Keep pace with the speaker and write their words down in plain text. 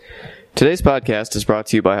Today's podcast is brought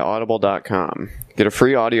to you by Audible.com. Get a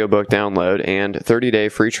free audiobook download and 30-day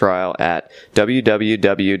free trial at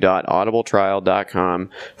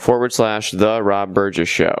www.audibletrial.com/The Rob Burgess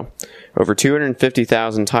Show. Over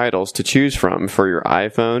 250,000 titles to choose from for your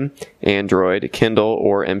iPhone, Android, Kindle,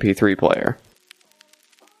 or MP3 player.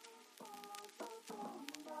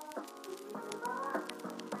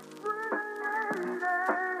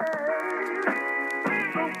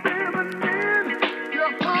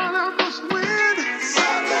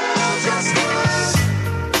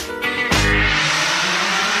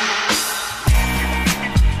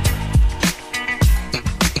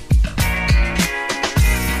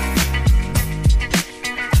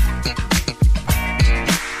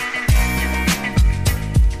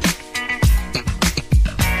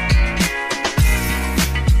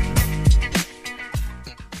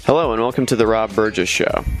 Hello and welcome to the Rob Burgess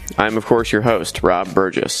Show. I'm of course your host, Rob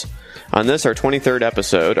Burgess. On this, our 23rd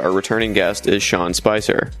episode, our returning guest is Sean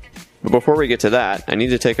Spicer. But before we get to that, I need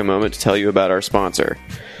to take a moment to tell you about our sponsor.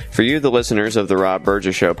 For you, the listeners of the Rob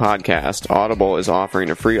Burgess Show podcast, Audible is offering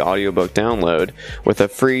a free audiobook download with a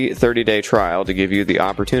free 30-day trial to give you the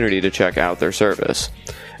opportunity to check out their service.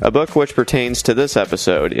 A book which pertains to this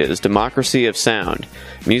episode is Democracy of Sound,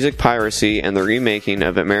 Music Piracy and the Remaking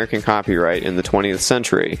of American Copyright in the 20th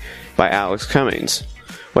Century by Alex Cummings.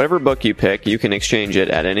 Whatever book you pick, you can exchange it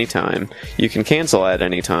at any time, you can cancel at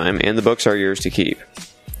any time, and the books are yours to keep.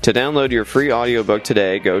 To download your free audiobook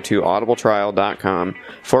today, go to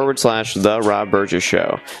audibletrial.com/The Rob Burgess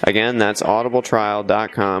Show. Again, that's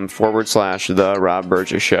audibletrial.com/The Rob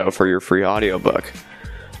Burgess Show for your free audiobook.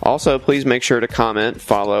 Also, please make sure to comment,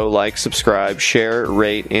 follow, like, subscribe, share,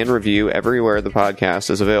 rate, and review everywhere the podcast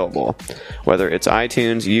is available. Whether it's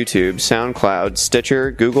iTunes, YouTube, SoundCloud, Stitcher,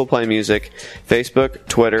 Google Play Music, Facebook,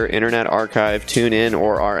 Twitter, Internet Archive, TuneIn,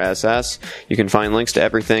 or RSS, you can find links to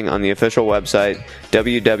everything on the official website,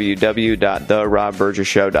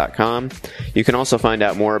 www.therobburgessshow.com. You can also find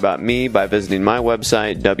out more about me by visiting my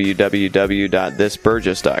website,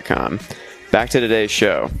 www.thisburgess.com. Back to today's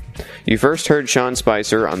show. You first heard Sean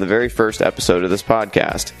Spicer on the very first episode of this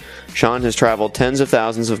podcast. Sean has traveled tens of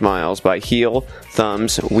thousands of miles by heel,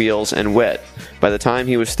 thumbs, wheels, and wit. By the time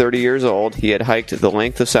he was 30 years old, he had hiked the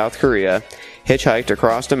length of South Korea, hitchhiked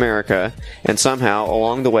across America, and somehow,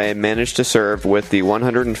 along the way, managed to serve with the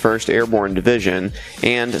 101st Airborne Division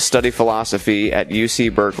and study philosophy at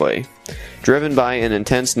UC Berkeley. Driven by an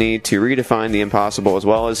intense need to redefine the impossible as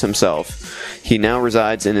well as himself, he now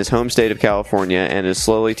resides in his home state of California and is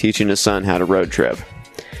slowly teaching his son how to road trip.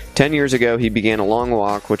 10 years ago, he began a long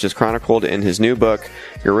walk, which is chronicled in his new book,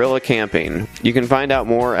 Guerrilla Camping. You can find out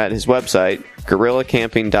more at his website,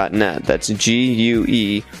 guerrillacamping.net. That's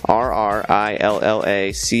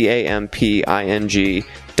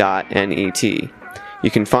GUERRILLACAMPING.net.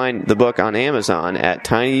 You can find the book on Amazon at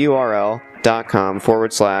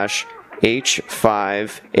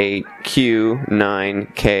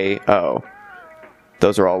tinyurl.com/H58Q9KO.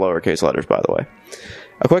 Those are all lowercase letters, by the way.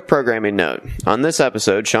 A quick programming note. On this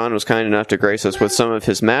episode, Sean was kind enough to grace us with some of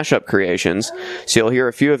his mashup creations, so you'll hear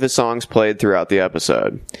a few of his songs played throughout the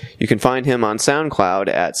episode. You can find him on SoundCloud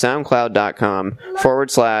at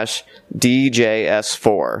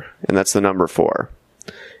soundcloud.com/DJS4, and that's the number 4.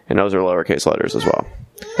 And those are lowercase letters as well.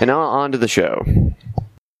 And now on to the show.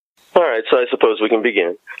 All right, so I suppose we can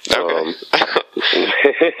begin. Okay.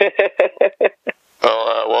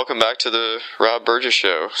 Well, welcome back to the Rob Burgess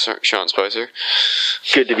Show, Sean Spicer.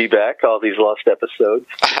 Good to be back, all these lost episodes.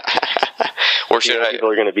 Or should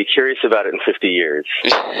People are going to be curious about it in 50 years.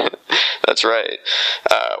 That's right.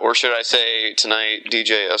 Or should I say tonight,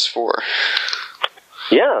 DJS4?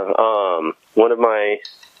 Yeah, one of my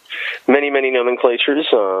many, many nomenclatures.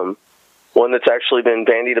 One that's actually been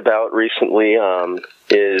bandied about recently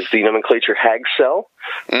is the nomenclature Hag Cell.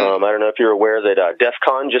 I don't know if you're aware that DEF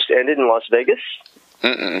CON just ended in Las Vegas.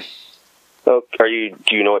 Mm-mm. Oh, do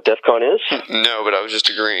you know what DEF CON is? No, but I was just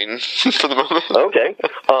agreeing for the moment. Okay.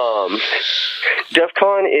 DEF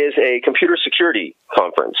CON is a computer security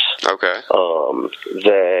conference. Okay.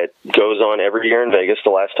 That goes on every year in Vegas. The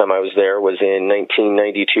last time I was there was in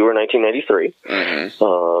 1992 or 1993. Mm-hmm.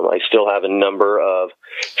 I still have a number of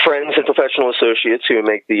friends and professional associates who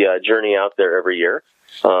make the journey out there every year.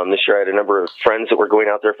 This year I had a number of friends that were going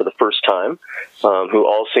out there for the first time, who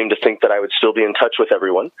all seemed to think that I would still be in touch with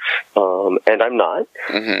everyone, and I'm not.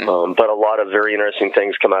 Mm-hmm. But a lot of very interesting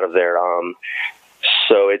things come out of there.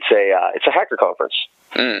 So it's a hacker conference,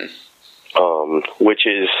 which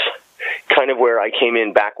is kind of where I came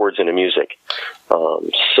in backwards into music.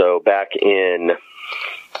 So back in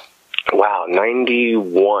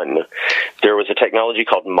 91, there was a technology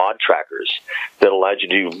called mod trackers that allowed you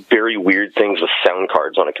to do very weird things with sound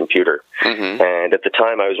cards on a computer. And at the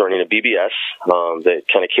time, I was running a BBS that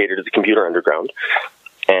kind of catered to the computer underground.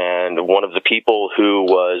 And one of the people who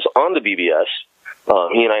was on the BBS,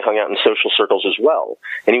 he and I hung out in social circles as well.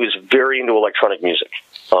 And he was very into electronic music,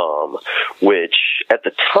 which at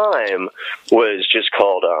the time was just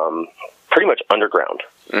called pretty much underground.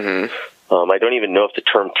 I don't even know if the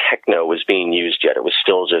term techno was being used yet. It was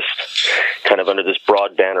still just kind of under this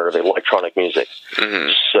broad banner of electronic music.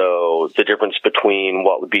 So the difference between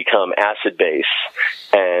what would become acid bass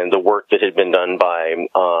and the work that had been done by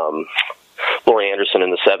Laurie Anderson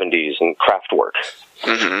in the 70s and Kraftwerk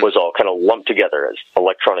was all kind of lumped together as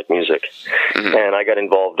electronic music. And I got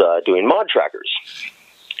involved doing mod trackers.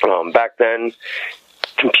 Back then,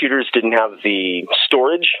 computers didn't have the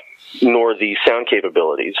storage nor the sound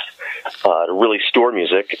capabilities to really store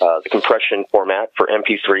music. The compression format for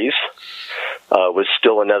MP3s was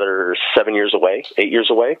still another 8 years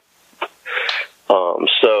away.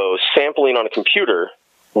 So sampling on a computer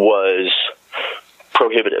was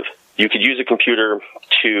prohibitive. You could use a computer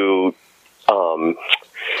to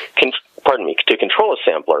control a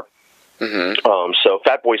sampler. So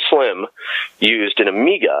Fatboy Slim used an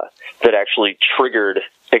Amiga that actually triggered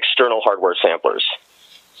external hardware samplers.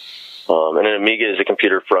 And an Amiga is a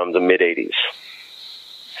computer from the mid-'80s.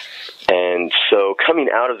 And so coming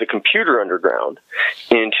out of the computer underground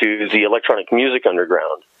into the electronic music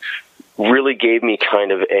underground really gave me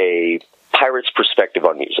kind of a pirate's perspective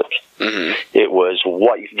on music. It was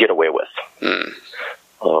what you could get away with.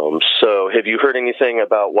 So have you heard anything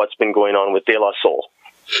about what's been going on with De La Soul?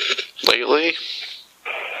 Lately?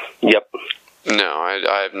 Yep. No,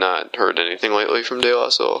 I have not heard anything lately from De La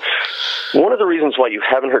Soul. One of the reasons why you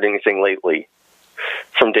haven't heard anything lately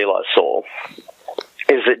from De La Soul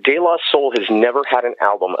is that De La Soul has never had an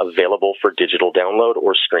album available for digital download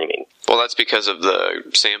or streaming. Well, that's because of the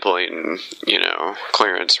sampling,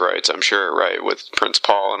 clearance rights, I'm sure, right, with Prince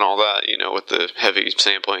Paul and all that, with the heavy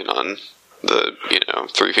sampling on the,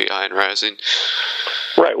 3 Feet High and Rising.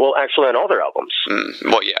 Right, well, actually on all their albums.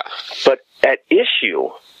 Well, yeah. But at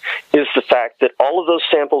issue is the fact that all of those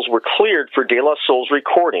samples were cleared for De La Soul's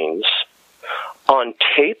recordings on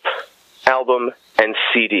tape, album, and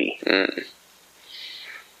CD.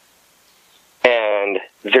 And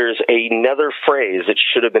there's another phrase that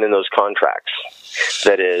should have been in those contracts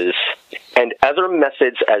that is, and other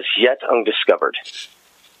methods as yet undiscovered.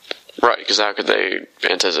 Right, because how could they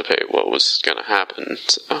anticipate what was going to happen?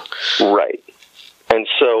 So. Right. And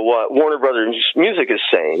so what Warner Brothers Music is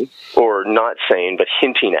saying, or not saying, but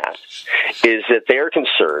hinting at, is that they are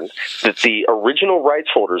concerned that the original rights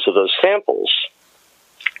holders of those samples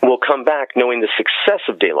will come back knowing the success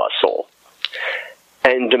of De La Soul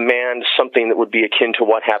and demand something that would be akin to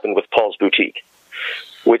what happened with Paul's Boutique,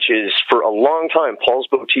 which is, for a long time, Paul's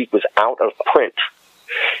Boutique was out of print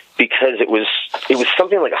because it was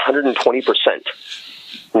something like 120%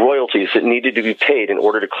 royalties that needed to be paid in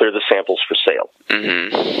order to clear the samples for sale.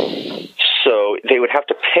 So they would have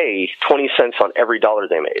to pay 20 cents on every dollar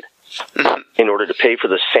they made in order to pay for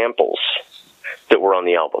the samples that were on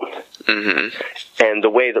the album. And the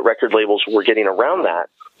way that record labels were getting around that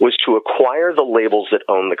was to acquire the labels that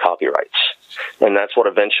own the copyrights. And that's what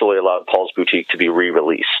eventually allowed Paul's Boutique to be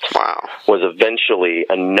re-released. Wow. Was eventually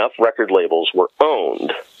enough record labels were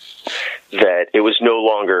owned that it was no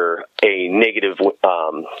longer a negative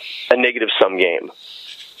sum game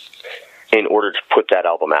in order to put that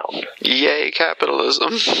album out. Yay,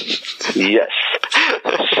 capitalism. Yes.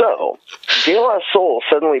 So, De La Soul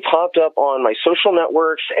suddenly popped up on my social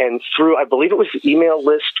networks and through, I believe it was the email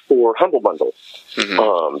list for Humble Bundle.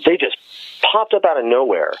 They just popped up out of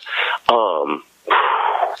nowhere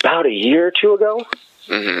about a year or two ago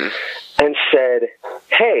and said,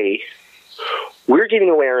 hey, we're giving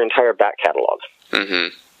away our entire back catalog.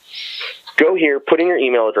 Go here, put in your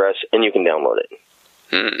email address, and you can download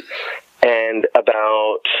it. And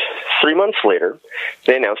about 3 months later,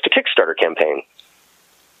 they announced a Kickstarter campaign.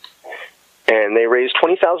 And they raised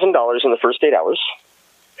 $20,000 in the first 8 hours,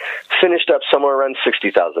 finished up somewhere around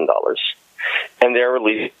 $60,000, and they're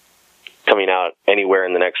releasing coming out anywhere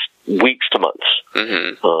in the next weeks to months.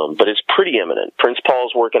 But it's pretty imminent. Prince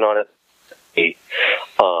Paul's working on it,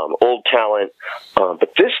 Old Talent,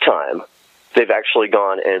 but this time they've actually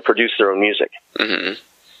gone and produced their own music and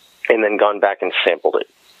then gone back and sampled it.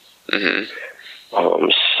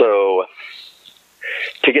 So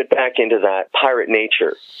to get back into that pirate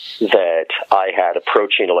nature that I had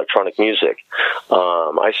approaching electronic music,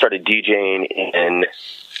 I started DJing in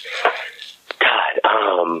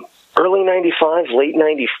early 95, late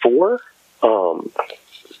 94.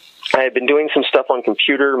 I I had been doing some stuff on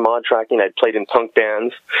computer, mod tracking. I'd played in punk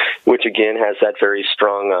bands, which again has that very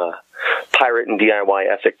strong pirate and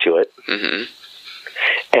DIY ethic to it. Mm-hmm.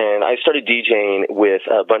 And I started DJing with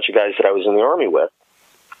a bunch of guys that I was in the Army with.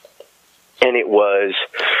 And it was,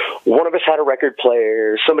 one of us had a record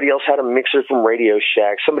player, somebody else had a mixer from Radio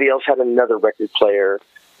Shack, somebody else had another record player.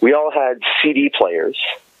 We all had CD players.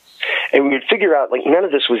 And we would figure out, like, none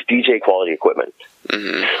of this was DJ quality equipment.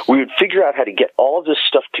 Mm-hmm. We would figure out how to get all of this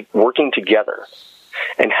stuff working together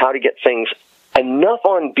and how to get things enough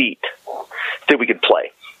on beat that we could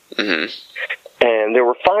play. Mm-hmm. And there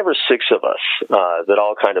were 5 or 6 of us that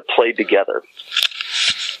all kind of played together.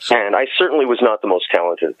 And I certainly was not the most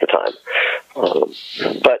talented at the time.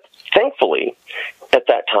 But thankfully, at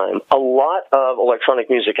that time, a lot of electronic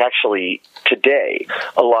music, actually today,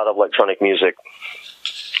 a lot of electronic music,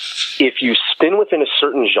 if you spin within a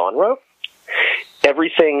certain genre,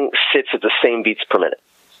 everything sits at the same beats per minute.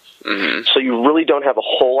 Mm-hmm. So you really don't have a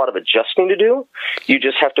whole lot of adjusting to do. You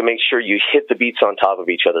just have to make sure you hit the beats on top of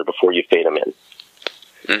each other before you fade them in.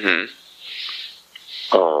 Mm-hmm.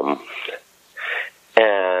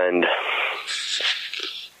 And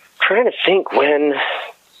trying to think when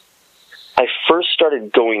I first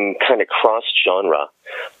started going kind of cross-genre.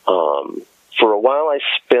 For a while, I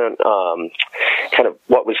spent kind of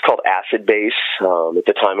what was called acid bass. At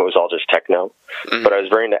the time, it was all just techno. Mm-hmm. But I was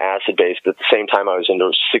very into acid bass, but at the same time, I was into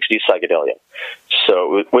 60s psychedelia.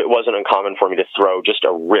 So it wasn't uncommon for me to throw just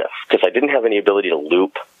a riff, because I didn't have any ability to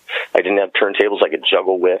loop. I didn't have turntables I could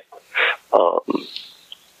juggle with.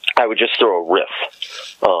 I would just throw a riff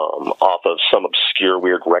off of some obscure,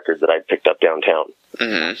 weird record that I'd picked up downtown.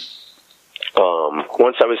 Mm-hmm.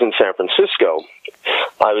 Once I was in San Francisco,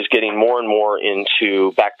 I was getting more and more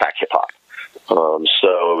into backpack hip-hop.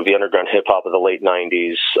 So the underground hip-hop of the late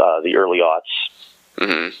 90s, the early aughts.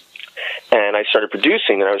 Mm-hmm. And I started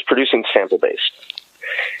producing, and I was producing sample-based.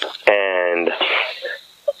 And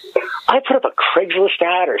I put up a Craigslist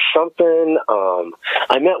ad or something.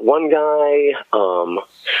 I met one guy,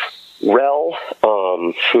 Rel,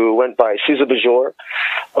 who went by Cesar Bajor,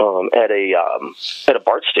 at a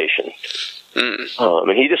BART station. Mm.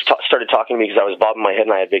 And he just started talking to me because I was bobbing my head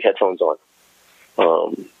and I had big headphones on.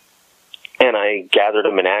 And I gathered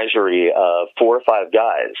a menagerie of 4 or 5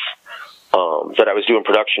 guys that I was doing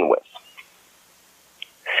production with.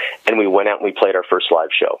 And we went out and we played our first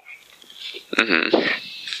live show. Mm-hmm.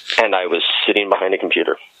 And I was sitting behind a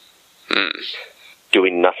computer,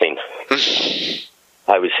 doing nothing.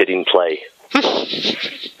 I was hitting play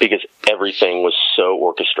because everything was so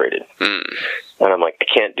orchestrated. And I'm like, I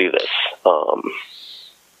can't do this.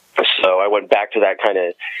 So I went back to that kind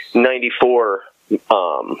of 94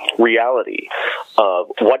 reality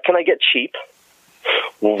of what can I get cheap?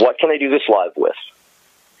 What can I do this live with?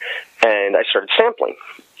 And I started sampling.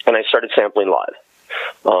 And I started sampling live.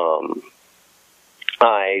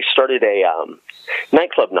 I started a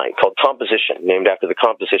nightclub night called Composition, named after the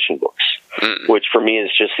composition books, which for me is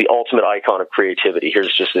just the ultimate icon of creativity.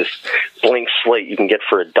 Here's just this blank slate you can get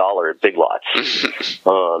for $1 at Big Lots,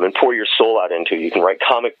 and pour your soul out into. You can write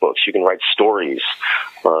comic books, you can write stories,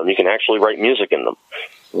 you can actually write music in them.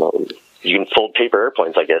 You can fold paper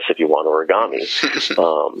airplanes, I guess, if you want, origami.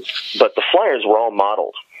 But the flyers were all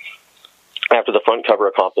modeled after the front cover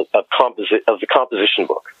of the composition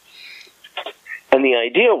book. And the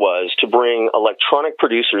idea was to bring electronic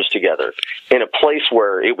producers together in a place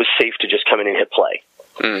where it was safe to just come in and hit play.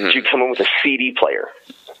 Mm-hmm. So you come in with a CD player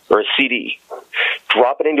or a CD,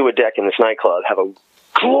 drop it into a deck in this nightclub, have a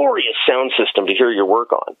glorious sound system to hear your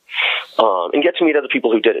work on, and get to meet other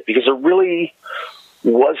people who did it, because there really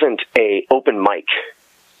wasn't a open mic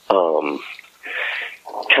kind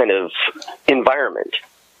of environment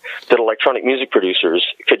that electronic music producers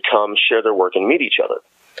could come, share their work, and meet each other.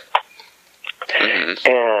 Mm-hmm.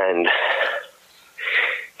 And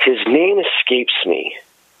his name escapes me.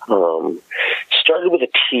 Started with a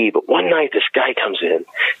T, but one night this guy comes in,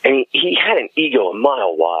 and he had an ego a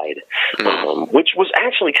mile wide, which was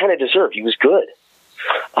actually kind of deserved. He was good.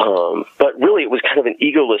 But really it was kind of an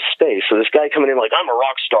egoless space. So this guy coming in like, I'm a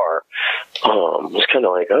rock star, was kind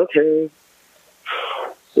of like, okay.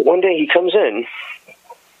 But one day he comes in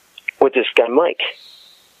with this guy Mike,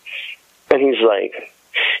 and he's like,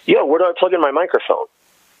 yo, where do I plug in my microphone?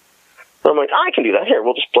 And I'm like, I can do that. Here,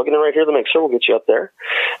 we'll just plug it in right here, the mixer. We'll get you up there.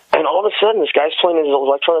 And all of a sudden, this guy's playing his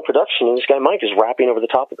electronic production, and this guy Mike is rapping over the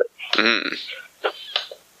top of it. Mm.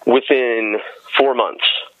 Within 4 months,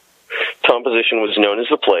 Composition was known as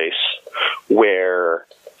the place where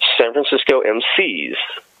San Francisco MCs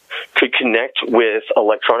could connect with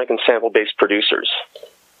electronic and sample-based producers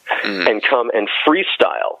and come and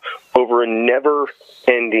freestyle over a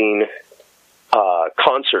never-ending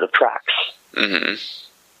concert of tracks.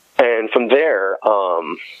 And from there,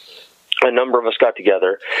 a number of us got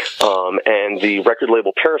together, and the record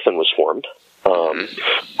label Paraffin was formed.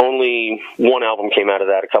 Only one album came out of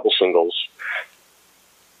that, a couple singles.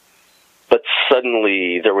 But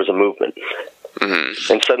suddenly there was a movement.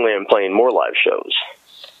 And suddenly I'm playing more live shows.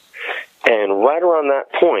 And right around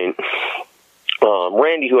that point,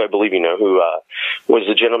 Randy, who I believe you know, who was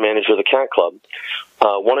the general manager of the Cat Club,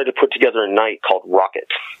 wanted to put together a night called Rocket.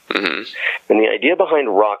 And the idea behind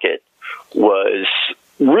Rocket was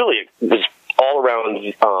all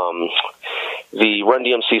around the Run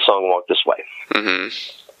DMC song Walk This Way.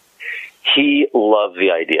 He loved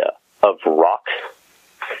the idea of rock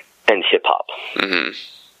and hip-hop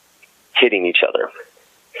hitting each other.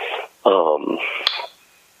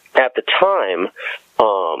 At the time,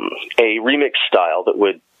 a remix style that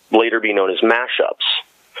would later be known as mashups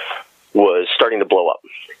was starting to blow up.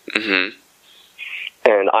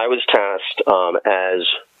 And I was tasked as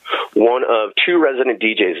one of two resident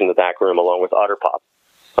DJs in the back room, along with Otterpop,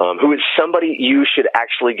 who is somebody you should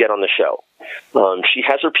actually get on the show. She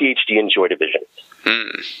has her PhD in Joy Division,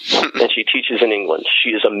 and she teaches in England. She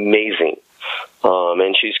is amazing,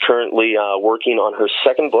 and she's currently working on her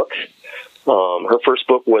second book. Her first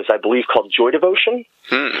book was, I believe, called Joy Devotion,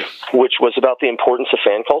 which was about the importance of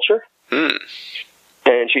fan culture.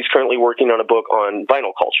 And she's currently working on a book on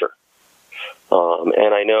vinyl culture.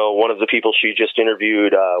 And I know one of the people she just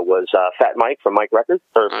interviewed was Fat Mike from Mike Records,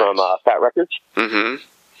 or from Fat Records.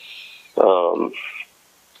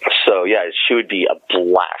 So yeah, she would be a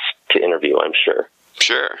blast to interview, I'm sure.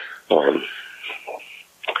 Sure.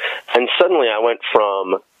 And suddenly I went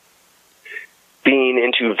from being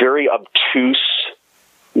into very obtuse,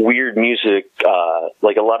 weird music,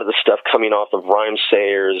 like a lot of the stuff coming off of Rhyme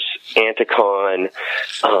Sayers, Anticon,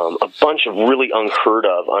 a bunch of really unheard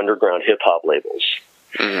of underground hip-hop labels.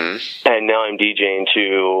 And now I'm DJing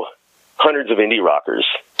to hundreds of indie rockers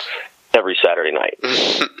every Saturday night.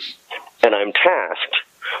 And I'm tasked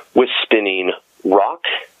with spinning rock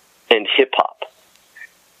and hip-hop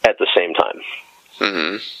at the same time.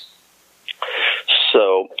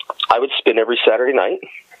 So I would spin every Saturday night.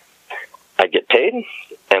 I'd get paid,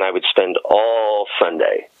 and I would spend all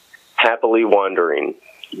Sunday happily wandering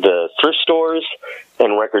the thrift stores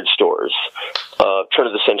and record stores of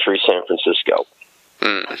turn-of-the-century San Francisco.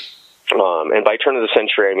 And by turn of the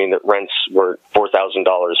century, I mean that rents were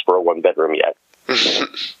 $4,000 for a one-bedroom yet.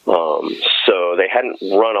 So they hadn't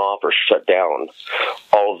run off or shut down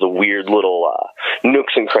all of the weird little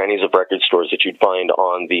nooks and crannies of record stores that you'd find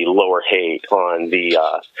on the Lower Haight, on the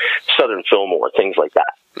Southern Fillmore, things like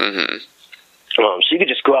that. So you could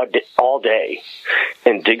just go out all day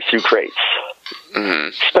and dig through crates,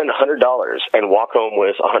 spend $100, and walk home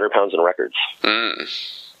with 100 pounds in records. And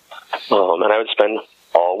I would spend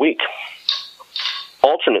all week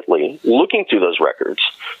alternately looking through those records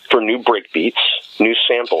for new break beats, new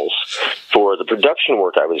samples for the production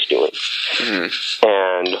work I was doing,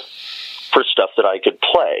 and for stuff that I could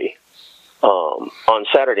play on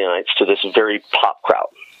Saturday nights to this very pop crowd.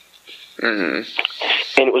 And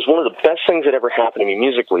it was one of the best things that ever happened to me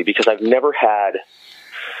musically, because I've never had,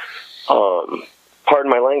 pardon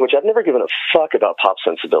my language, I've never given a fuck about pop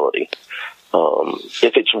sensibility.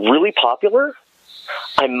 If it's really popular,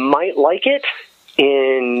 I might like it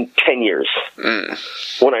in 10 years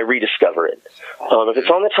when I rediscover it. If it's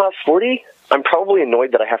on the top 40, I'm probably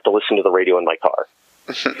annoyed that I have to listen to the radio in my car.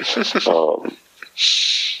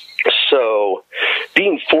 So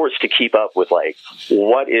being forced to keep up with, like,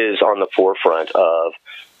 what is on the forefront of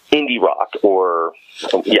indie rock, or,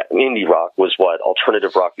 indie rock was what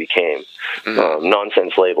alternative rock became,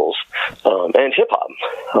 nonsense labels, and hip-hop.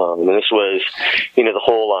 And this was, the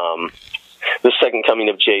whole, the second coming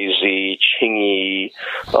of Jay-Z, Chingy,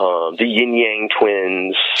 the Yin Yang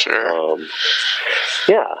Twins.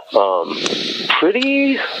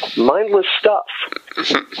 Pretty mindless stuff,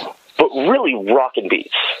 but really rockin'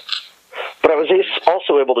 beats. But I was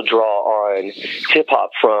also able to draw on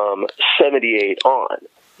hip-hop from 78 on.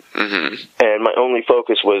 And my only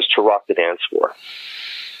focus was to rock the dance floor.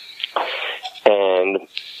 And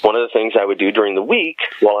one of the things I would do during the week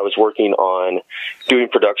while I was working on doing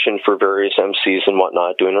production for various MCs and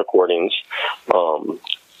whatnot, doing recordings,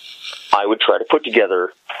 I would try to put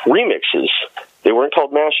together remixes. They weren't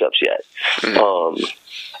called mashups yet.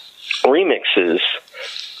 Remixes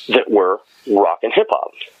that were rock and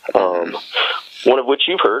hip-hop. One of which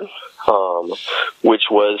you've heard, which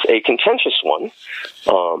was a contentious one,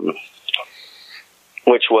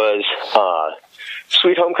 which was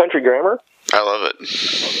Sweet Home Country Grammar I love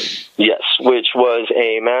it. Yes, which was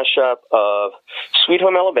a mashup of Sweet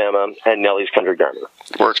Home Alabama and Nelly's Country Grammar.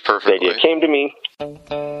 Works perfectly. The idea came to me.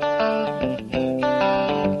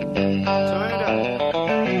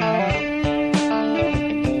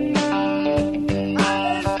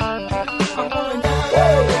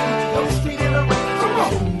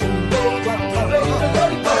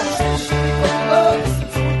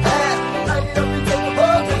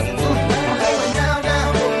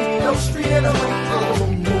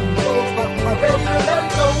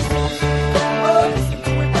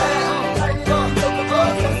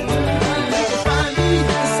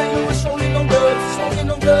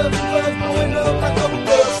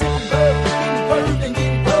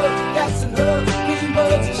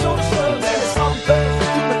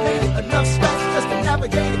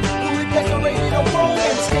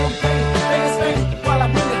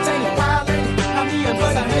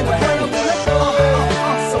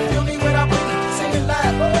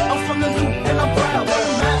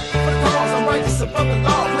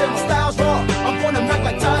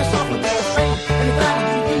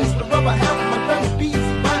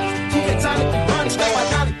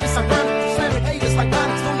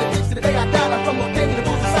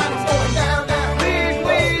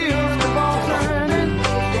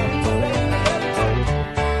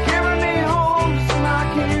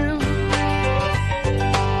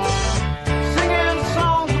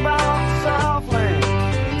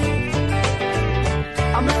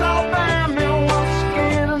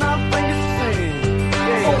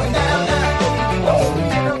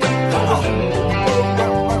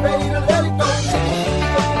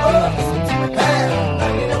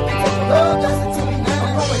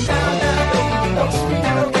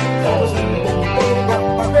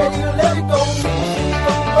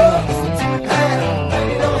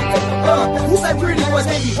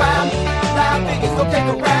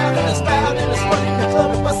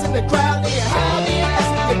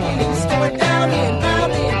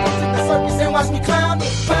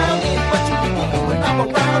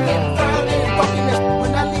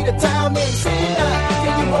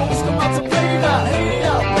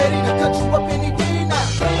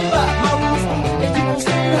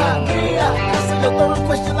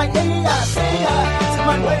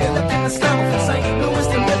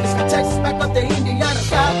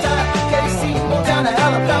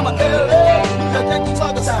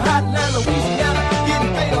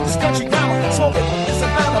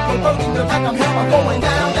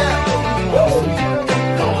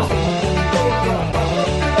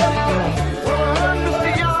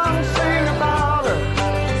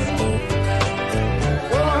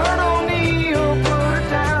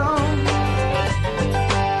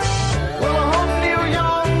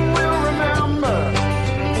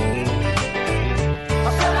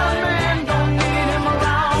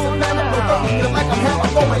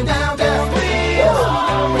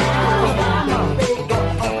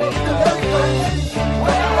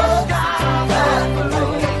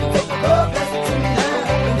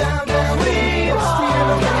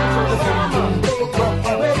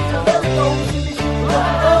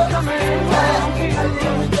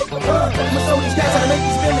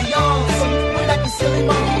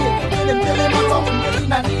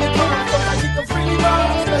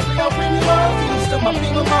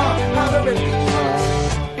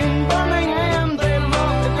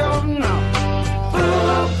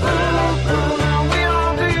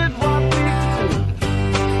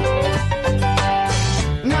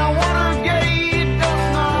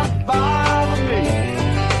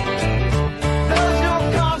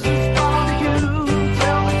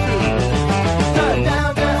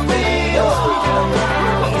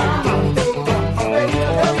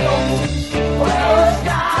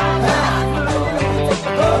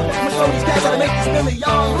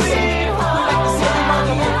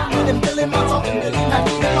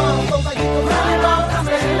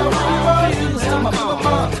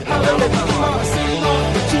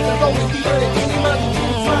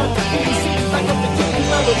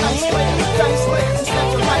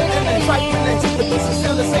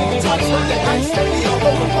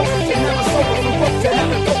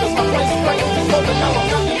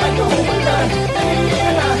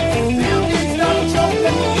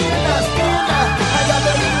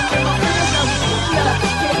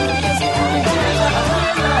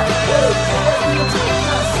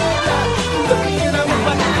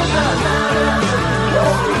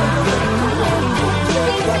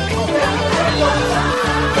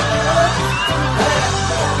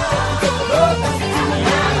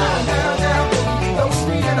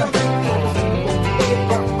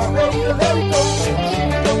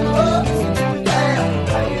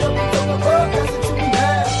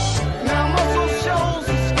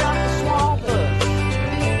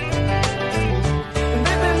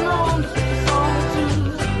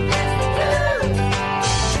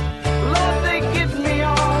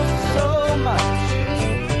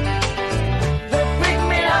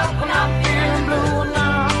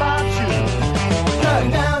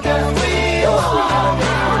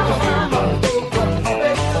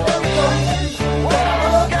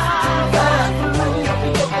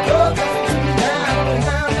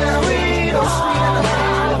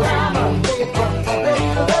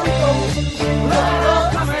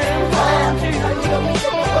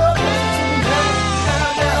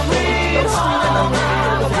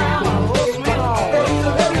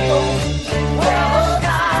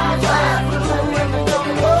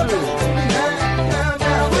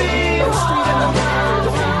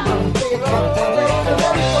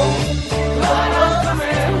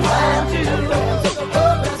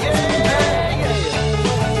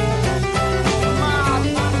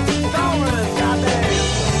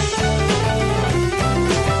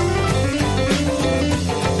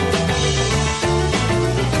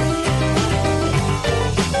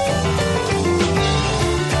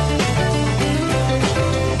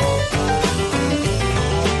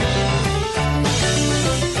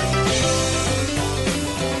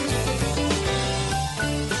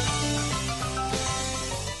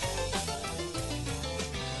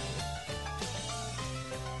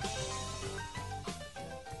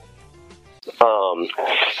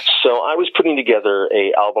 So I was putting together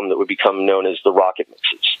a album that would become known as the Rocket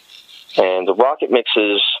Mixes. And the Rocket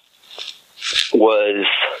Mixes was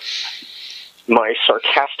my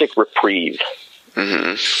sarcastic reprieve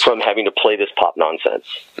from having to play this pop nonsense.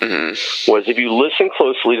 Was if you listen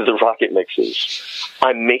closely to the Rocket Mixes,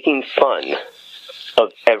 I'm making fun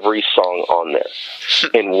of every song on there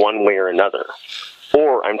in one way or another.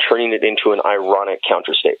 Or I'm turning it into an ironic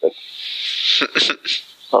counterstatement.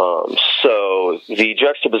 So the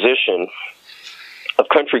juxtaposition of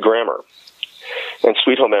Country Grammar and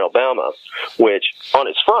Sweet Home Alabama, which on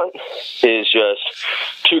its front is just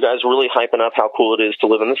two guys really hyping up how cool it is to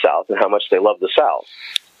live in the South and how much they love the South.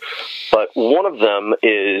 But one of them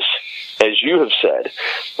is, as you have said,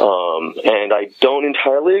 and I don't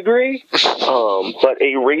entirely agree, but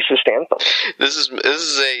a racist anthem. This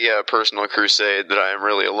is a personal crusade that I am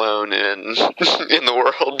really alone in the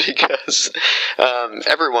world, because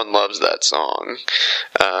everyone loves that song.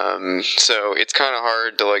 So it's kind of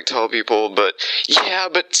hard to like tell people, but yeah,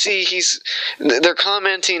 but see, they're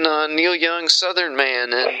commenting on Neil Young's Southern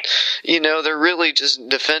Man, and they're really just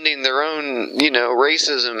defending their own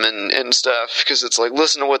racism and stuff, because it's like,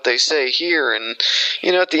 listen to what they say here, and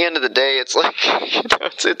at the end of the day, it's like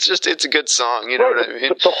it's a good song, right, what I mean?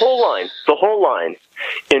 But the whole line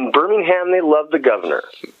in Birmingham, they love the governor.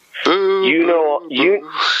 Boo,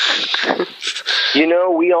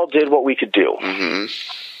 we all did what we could do.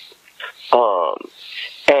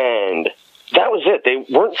 And that was it. They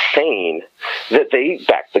weren't saying that they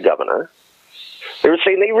backed the governor. They were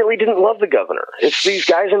saying they really didn't love the governor. It's these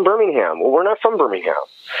guys in Birmingham. Well, we're not from Birmingham.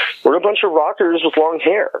 We're a bunch of rockers with long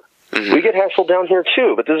hair. We get hassled down here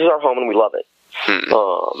too, but this is our home and we love it.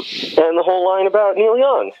 And the whole line about Neil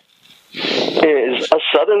Young is a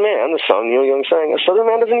Southern man, the song Neil Young sang, a Southern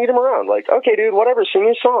man doesn't need him around. Like, okay, dude, whatever, sing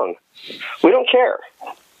your song. We don't care.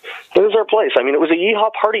 This is our place. I mean, it was a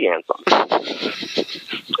yeehaw party anthem.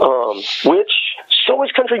 Which, so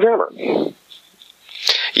is Country Grammar.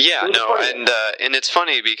 Yeah, no, and it's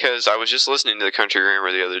funny because I was just listening to the Country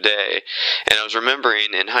Grammar the other day, and I was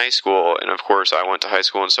remembering in high school, and of course I went to high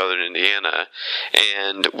school in southern Indiana,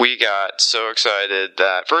 and we got so excited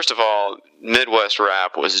that, first of all, Midwest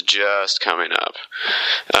rap was just coming up.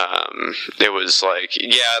 It was like,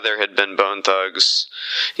 yeah, there had been Bone Thugs,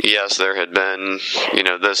 yes, there had been,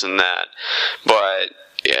 this and that, but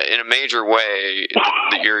in a major way,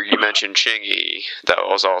 you mentioned Chingy. That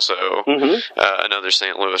was also another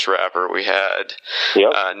St. Louis rapper. We had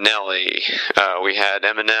Nelly. We had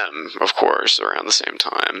Eminem, of course, around the same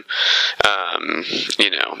time.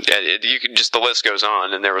 You could just, the list goes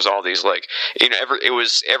on, and there was all these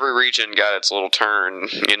every region got its little turn,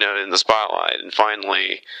 in the spotlight, and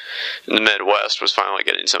finally, the Midwest was finally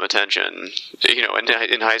getting some attention,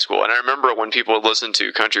 in high school. And I remember when people would listen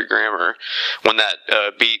to Country Grammar, when that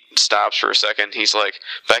beat stops for a second, he's like,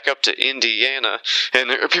 back up to Indiana,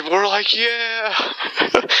 and people were like, yeah.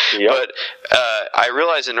 But I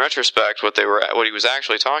realized in retrospect what he was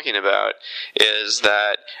actually talking about is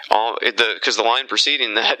that because the line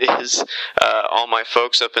preceding that is all my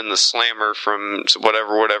folks up in the slammer from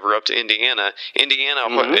whatever up to Indiana. Indiana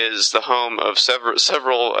is the home of several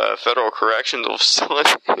federal correctional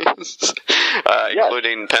facilities,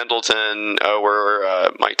 including Pendleton,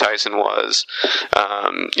 where Mike Tyson was.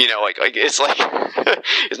 It's like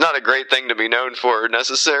it's not a great thing to be known for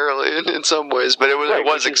necessarily in some ways, but it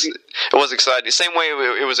was exciting. Same way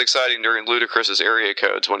it was exciting during Ludacris's area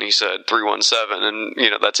codes when he said 317, and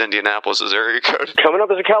that's Indianapolis's area code. Coming up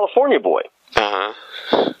as a California boy.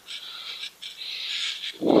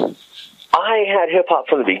 I had hip hop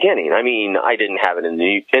from the beginning. I mean, I didn't have it in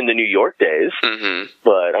the New York days,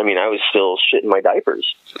 but I mean, I was still shitting my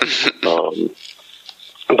diapers.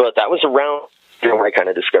 But that was around where I kind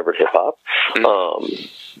of discovered hip hop.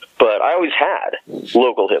 But I always had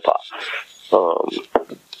local hip hop.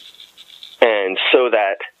 And so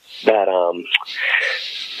that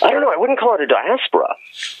I don't know, I wouldn't call it a diaspora.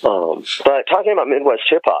 But talking about Midwest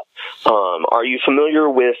hip hop, are you familiar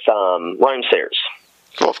with Rhymesayers?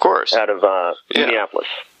 Well, of course. Out of Minneapolis.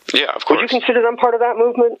 Yeah, of course. Would you consider them part of that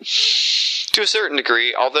movement? To a certain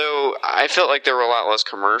degree, although I felt like they were a lot less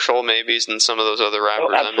commercial, maybe, than some of those other rappers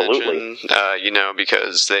I mentioned.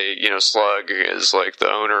 Because they, Slug is like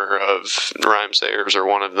the owner of Rhymesayers, or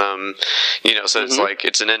one of them. So it's like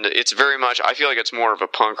it's very much. I feel like it's more of a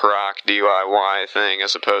punk rock DIY thing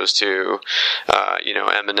as opposed to,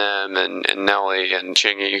 Eminem and Nelly and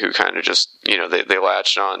Chingy, who kind of just they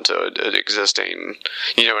latched on to an existing.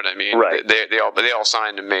 You know what I mean? Right. They all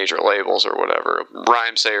signed to major labels or whatever.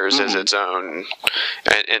 Rhymesayers is its own own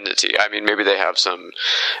entity. I mean, maybe they have some,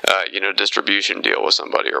 distribution deal with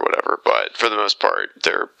somebody or whatever, but for the most part,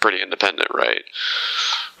 they're pretty independent, right?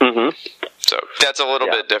 Mm-hmm. So that's a little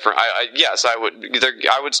bit different.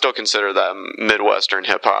 I would still consider them Midwestern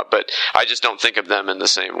hip hop, but I just don't think of them in the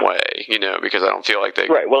same way, because I don't feel like they.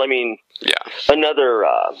 Right. Well, I mean, another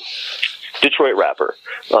Detroit rapper,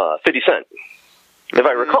 50 Cent. If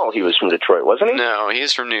I recall, he was from Detroit, wasn't he? No,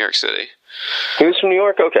 he's from New York City. He was from New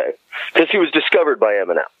York? Okay. Because he was discovered by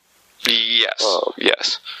Eminem. Yes,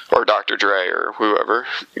 yes. Or Dr. Dre or whoever.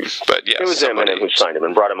 But yes. It was Eminem who signed him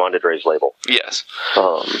and brought him onto Dre's label. Yes.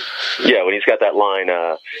 When he's got that line,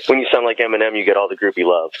 when you sound like Eminem, you get all the groupie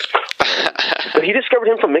love. But he discovered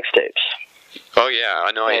him from mixtapes. Oh, yeah,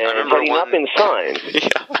 I know. I remember had he not been signed.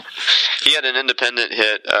 He had an independent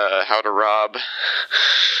hit, How to Rob.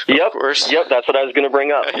 Yep, course. Yep, that's what I was going to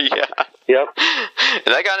bring up. Yep.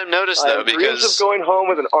 And that got him noticed, though, because... dreams of going home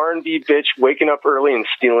with an R&B bitch, waking up early and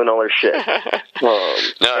stealing all her shit. It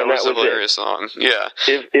was a hilarious song. Yeah.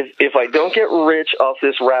 If I don't get rich off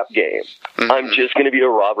this rap game, I'm just going to be a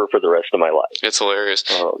robber for the rest of my life. It's hilarious.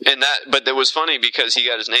 But it was funny because he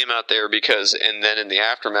got his name out there and then in the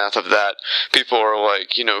aftermath of that, people were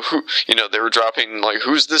like, they were dropping, like,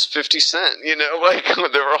 who's this 50 Cent? They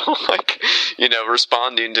were all like,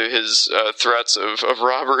 responding to his threats of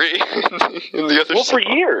robbery.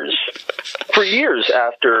 For years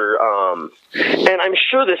after, and I'm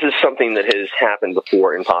sure this is something that has happened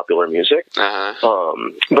before in popular music,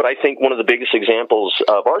 but I think one of the biggest examples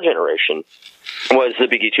of our generation was the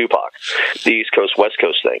Biggie Tupac, the East Coast, West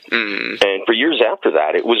Coast thing. And for years after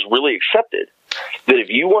that, it was really accepted that if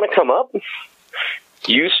you want to come up,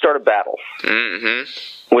 you start a battle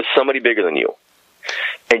with somebody bigger than you,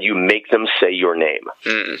 and you make them say your name.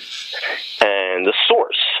 And the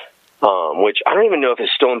source, which I don't even know if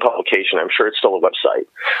it's still in publication, I'm sure it's still a website,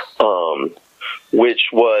 which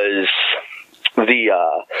was the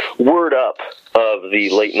Word Up of the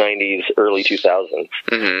late 90s, early 2000s.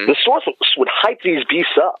 The source would hype these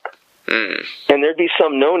beasts up, and there'd be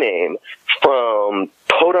some no-name from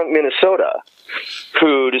Podunk, Minnesota,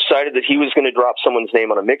 who decided that he was going to drop someone's name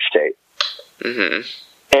on a mixtape.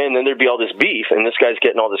 And then there'd be all this beef, and this guy's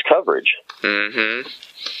getting all this coverage.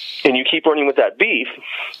 And you keep running with that beef,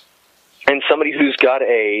 and somebody who's got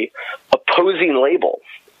a opposing label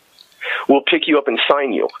will pick you up and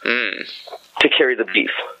sign you to carry the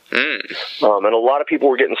beef. And a lot of people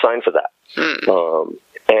were getting signed for that.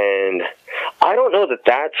 And I don't know that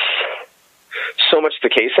that's so much the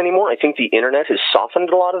case anymore. I think the internet has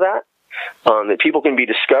softened a lot of that. That people can be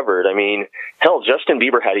discovered. I mean, hell, Justin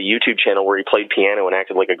Bieber had a YouTube channel where he played piano and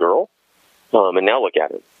acted like a girl. And now look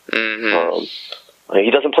at him.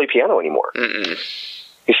 He doesn't play piano anymore.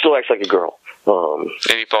 He still acts like a girl. And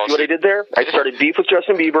he falls. See what I did there? I started beef with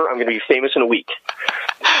Justin Bieber. I'm going to be famous in a week.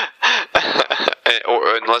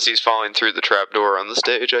 Or unless he's falling through the trap door on the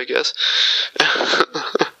stage, I guess.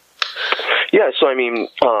 So I mean,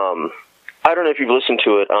 I don't know if you've listened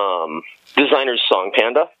to it. Designer's song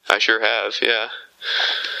Panda. I sure have. Yeah.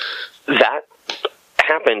 That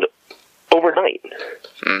happened overnight.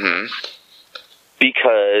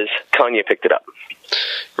 Because Kanye picked it up.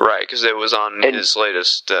 Right, because it was on his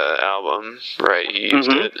latest album. Right, he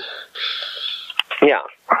used it. Yeah.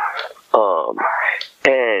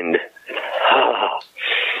 And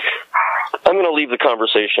I'm going to leave the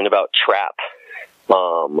conversation about trap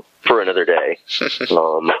for another day.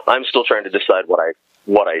 I'm still trying to decide what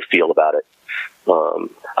I feel about it.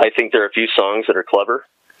 I think there are a few songs that are clever,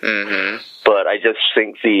 but I just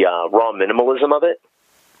think the raw minimalism of it,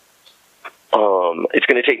 it's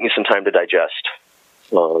going to take me some time to digest.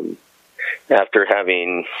 After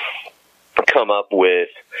having come up with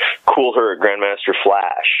Kool Herc, Grandmaster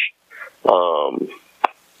Flash,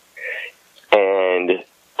 and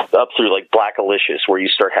up through like Black Alicious, where you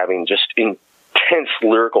start having just intense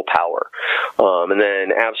lyrical power, and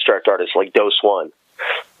then abstract artists like Dose One,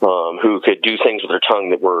 who could do things with their tongue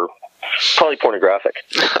that were probably pornographic.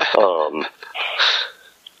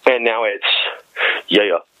 And now it's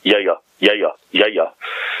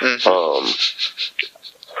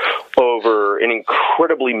over an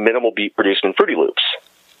incredibly minimal beat produced in Fruity Loops.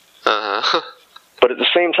 But at the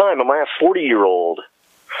same time, am I a 40-year-old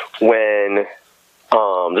when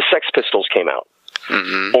the Sex Pistols came out,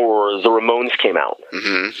 or the Ramones came out,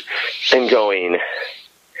 and going,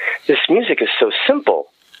 this music is so simple,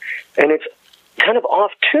 and it's kind of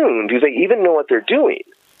off-tune. Do they even know what they're doing?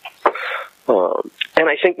 And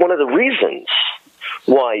I think one of the reasons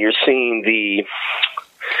why you're seeing the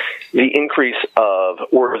increase of,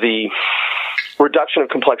 or the reduction of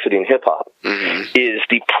complexity in hip-hop is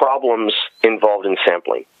the problems involved in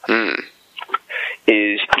sampling.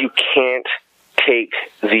 is you can't take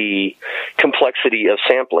the complexity of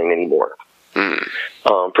sampling anymore,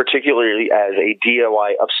 particularly as a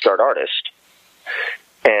DIY upstart artist,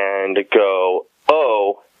 and go,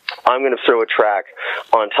 oh, I'm going to throw a track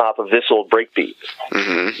on top of this old breakbeat.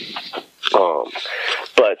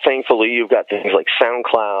 But thankfully, you've got things like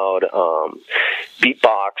SoundCloud,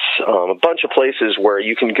 Beatbox, a bunch of places where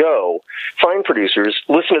you can go, find producers,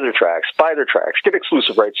 listen to their tracks, buy their tracks, get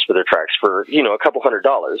exclusive rights for their tracks for, a couple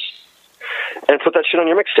 $100s, and put that shit on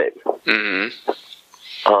your mixtape.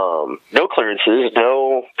 No clearances,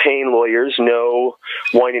 no paying lawyers, no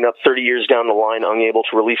winding up 30 years down the line unable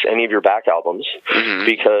to release any of your back albums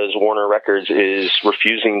because Warner Records is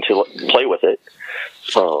refusing to play with it.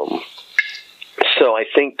 So I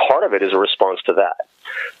think part of it is a response to that.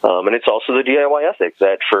 And it's also the DIY ethic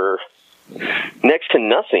that for next to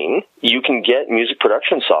nothing, you can get music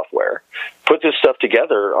production software, put this stuff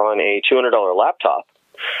together on a $200 laptop,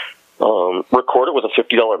 record it with a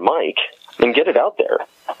 $50 mic, and get it out there.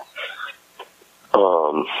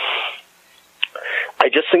 I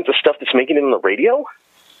just think the stuff that's making it on the radio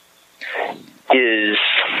is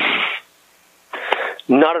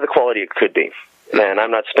not of the quality it could be. And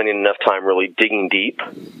I'm not spending enough time really digging deep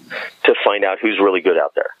to find out who's really good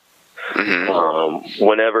out there.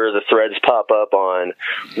 Whenever the threads pop up on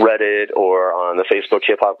Reddit or on the Facebook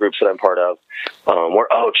hip-hop groups that I'm part of, where,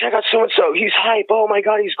 oh, check out so-and-so, he's hype, oh my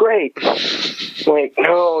God, he's great. Like,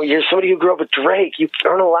 no, you're somebody who grew up with Drake. You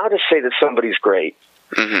aren't allowed to say that somebody's great.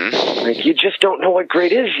 Like, you just don't know what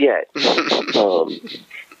great is yet.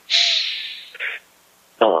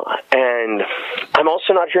 And I'm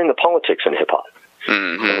also not hearing the politics in hip-hop.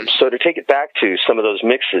 So to take it back to some of those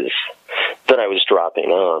mixes that I was dropping,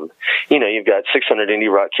 you've got 600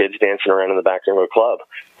 indie rock kids dancing around in the back room of a club.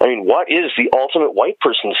 I mean, what is the ultimate white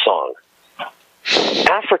person song?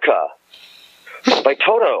 Africa by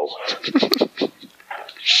Toto.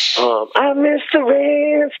 I miss the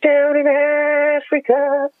rains down in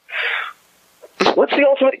Africa. What's the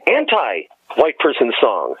ultimate anti-white person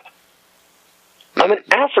song? I'm an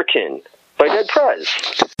African by Dead Prez.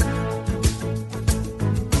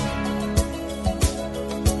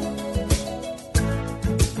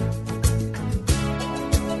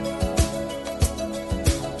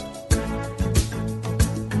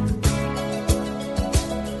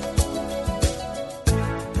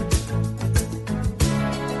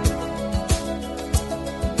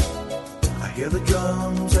 Hear the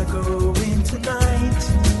drums echoing tonight.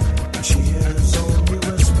 She hears only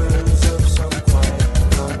whispers of some quiet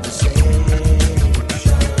conversation.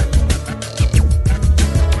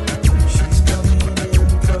 She's coming in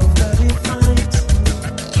from very flight.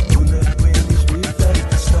 Moonlit winds reflect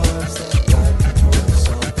the stars that guide me towards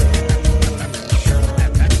salvation.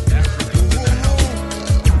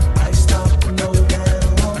 I stopped and know that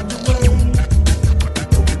along the way,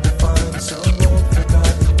 hoping to find some old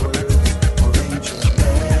forgotten words.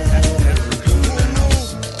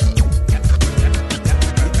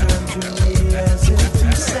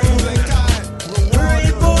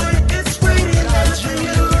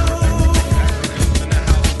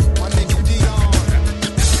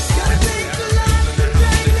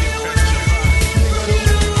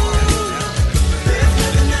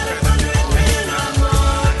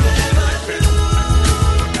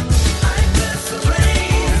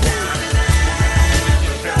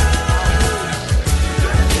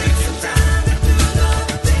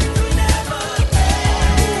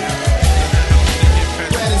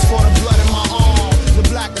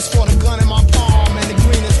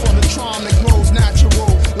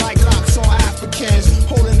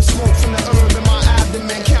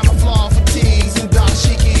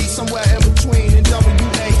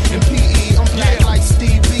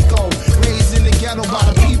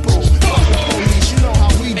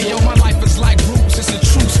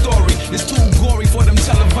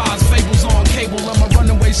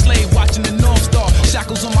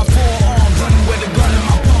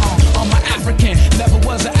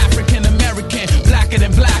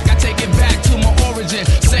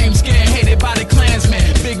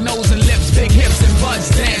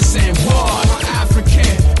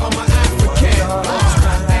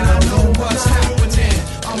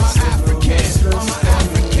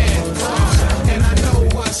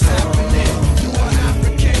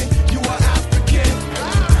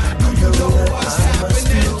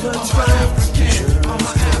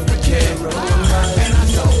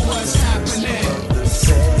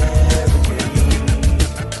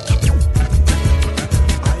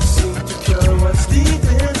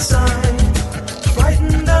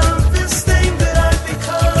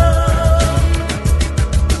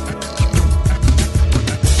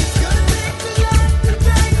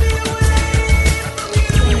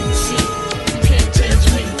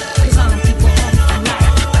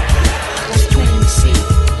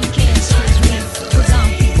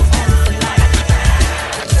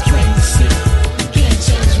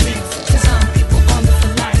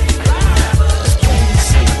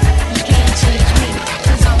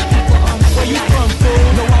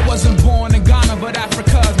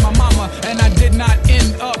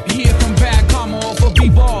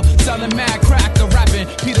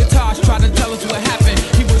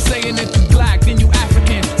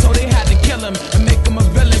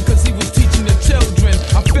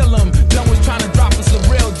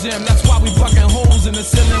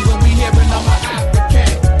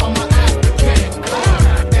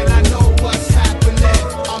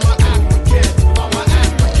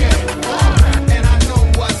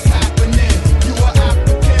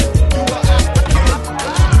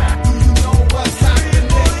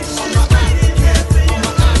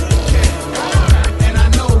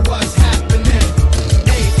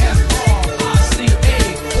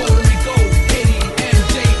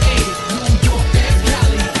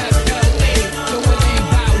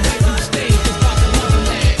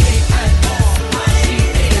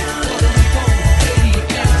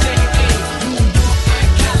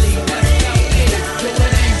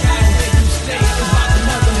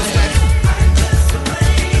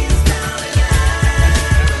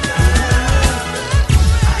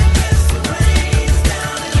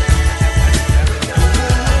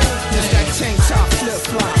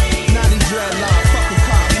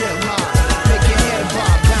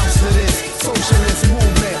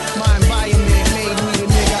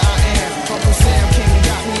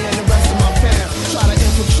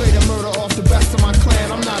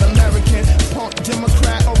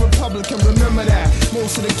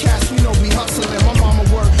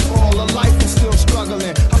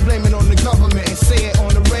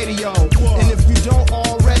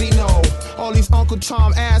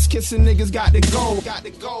 kissing niggas got to go. Got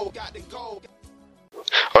to go. Got to go.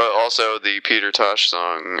 Also, the Peter Tosh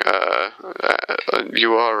song,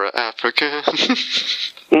 You Are African.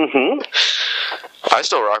 Mm-hmm. I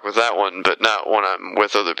still rock with that one, but not when I'm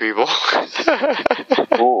with other people.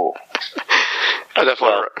 Ooh. I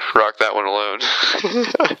definitely rock that one alone.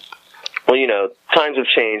 Well, you know, times have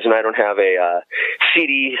changed, and I don't have a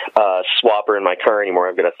CD swapper in my car anymore.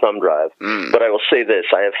 I've got a thumb drive. But I will say this.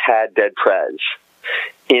 I have had Dead Prez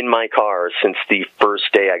in my car since the first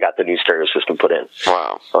day I got the new stereo system put in.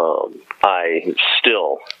 Wow. I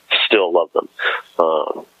still love them.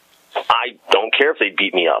 I don't care if they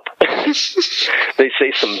beat me up. They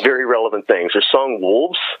say some very relevant things. Their song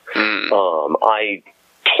Wolves, I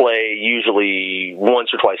play usually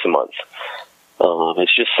once or twice a month.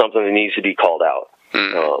 It's just something that needs to be called out.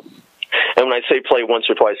 And when I say play once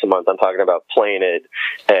or twice a month, I'm talking about playing it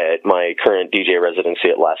at my current DJ residency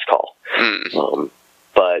at Last Call.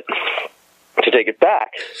 But to take it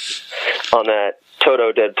back, on that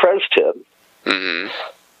Toto Dead Prez tip,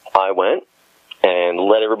 I went and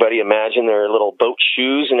let everybody imagine their little boat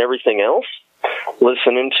shoes and everything else,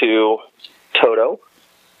 listening to Toto,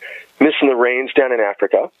 Missing the Rains Down in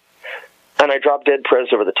Africa, and I dropped Dead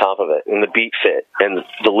Prez over the top of it, and the beat fit, and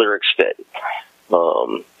the lyrics fit.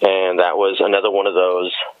 And that was another one of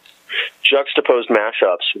those juxtaposed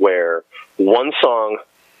mashups where one song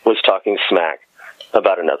was talking smack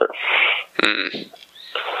about another.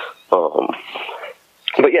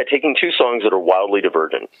 But yeah, taking two songs that are wildly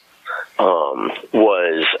divergent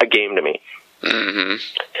was a game to me.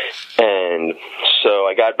 And so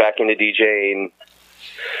I got back into DJing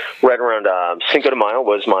right around Cinco de Mayo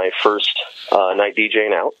was my first night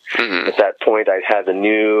DJing out. At that point, I'd had the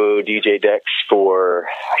new DJ decks for,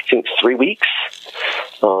 I think, 3 weeks.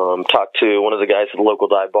 Talked to one of the guys at the local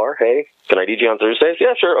dive bar. Hey, can I DJ on Thursdays?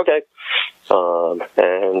 Yeah, sure, okay.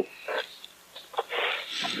 And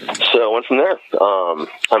so I went from there.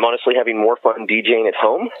 I'm honestly having more fun DJing at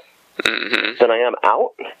home than I am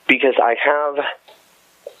out because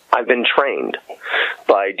I've been trained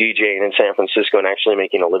by DJing in San Francisco and actually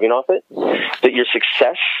making a living off it, that your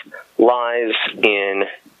success lies in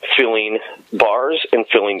filling bars and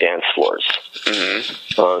filling dance floors.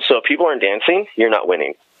 So if people aren't dancing, you're not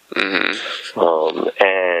winning.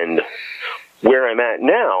 And where I'm at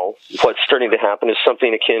now, what's starting to happen is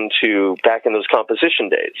something akin to back in those composition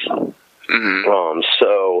days.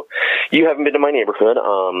 So you haven't been to my neighborhood.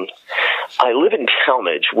 I live in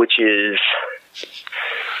Talmadge, which is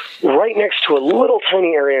right next to a little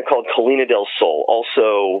tiny area called Colina del Sol,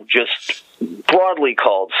 also just broadly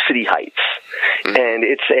called City Heights. And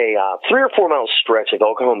it's a 3 or 4 mile stretch of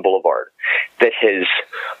El Cajon Boulevard that has,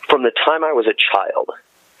 from the time I was a child,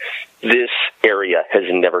 this area has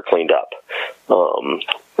never cleaned up.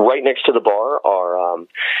 Right next to the bar are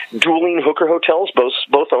dueling hooker hotels,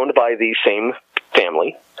 both owned by the same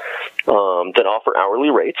family, that offer hourly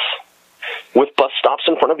rates, with bus stops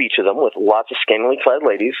in front of each of them with lots of scantily clad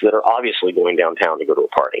ladies that are obviously going downtown to go to a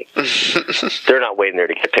party. They're not waiting there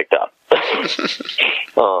to get picked up. But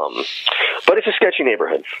it's a sketchy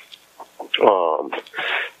neighborhood. A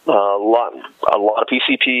lot of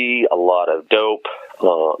PCP, a lot of dope,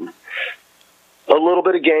 a little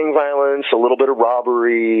bit of gang violence, a little bit of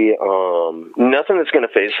robbery, nothing that's going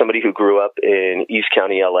to faze somebody who grew up in East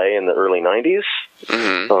County, LA in the early 90s.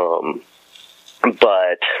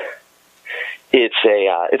 But it's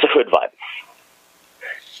a hood vibe.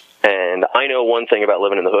 And I know one thing about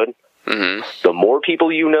living in the hood. The more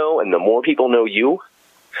people you know and the more people know you,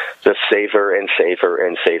 the safer and safer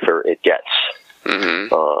and safer it gets.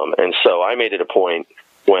 And so I made it a point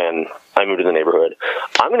when I moved to the neighborhood,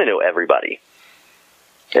 I'm going to know everybody.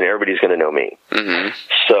 And everybody's going to know me.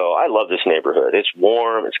 So I love this neighborhood. It's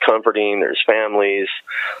warm, it's comforting, there's families.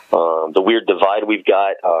 The weird divide we've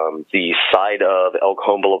got, the side of El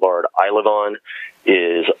Cajon Boulevard I live on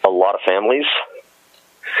is a lot of families.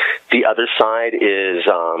 The other side is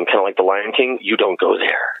kind of like the Lion King. You don't go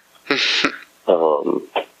there.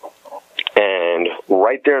 And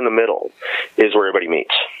right there in the middle is where everybody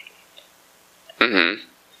meets.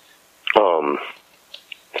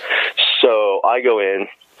 So I go in,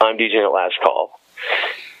 I'm DJing at Last Call,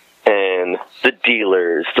 and the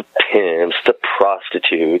dealers, the pimps, the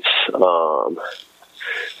prostitutes, the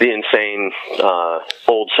insane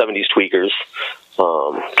old 70s tweakers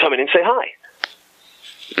come in and say hi.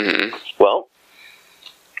 Well,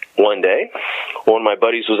 one day, one of my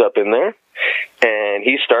buddies was up in there, and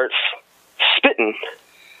he starts spitting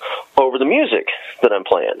over the music that I'm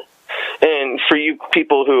playing. And for you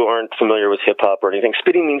people who aren't familiar with hip-hop or anything,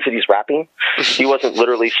 spitting means that he's rapping. He wasn't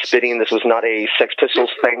literally spitting. This was not a Sex Pistols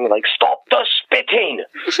thing, like, stop the spitting!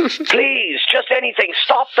 Please, just anything,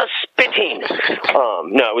 stop the spitting!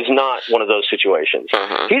 No, it was not one of those situations.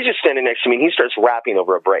 He's just standing next to me, and he starts rapping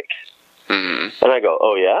over a break. And I go,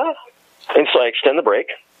 oh, yeah? And so I extend the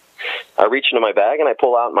break. I reach into my bag, and I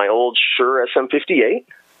pull out my old Shure SM58,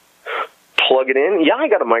 plug it in. Yeah, I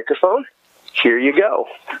got a microphone. Here you go.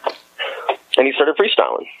 And he started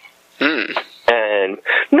freestyling. And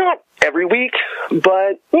not every week,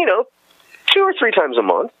 but, 2 or 3 times a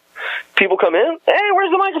month, people come in, hey,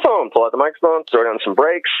 where's the microphone? Pull out the microphone, throw down some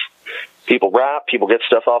breaks. People rap, people get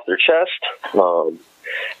stuff off their chest.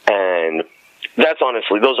 And that's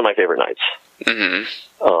honestly, those are my favorite nights.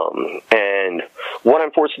 And what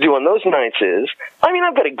I'm forced to do on those nights is,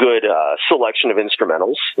 I've got a good selection of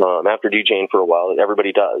instrumentals. After DJing for a while,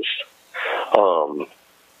 everybody does.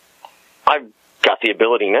 I've got the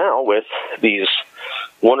ability now with these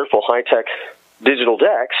wonderful high-tech digital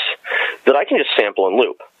decks that I can just sample and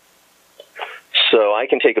loop. So I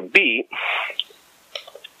can take a beat,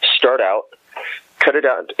 start out, cut it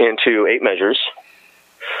out into 8 measures,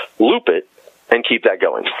 loop it, and keep that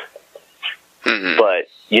going. But,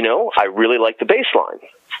 I really like the bass line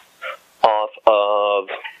off of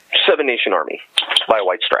Seven Nation Army by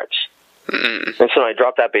White Stripes. And so I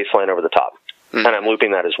drop that bass line over the top, and I'm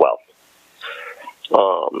looping that as well.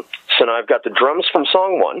 So now I've got the drums from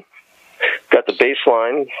song 1, got the bass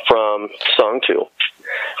line from song 2,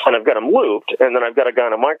 and I've got them looped, and then I've got a guy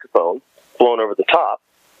on a microphone blown over the top.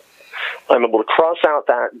 I'm able to cross out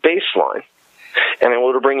that bass line, and I'm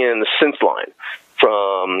able to bring in the synth line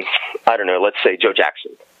from, let's say Joe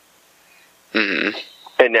Jackson.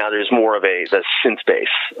 And now there's more of the synth bass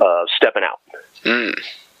stepping out.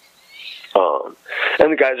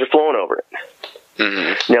 And the guys are flowing over it.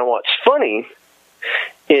 Now what's funny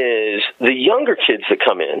is the younger kids that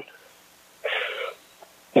come in,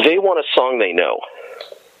 they want a song they know.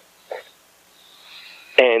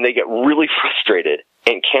 And they get really frustrated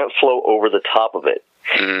and can't flow over the top of it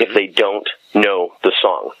if they don't know the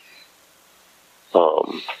song.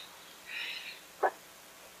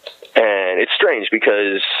 And it's strange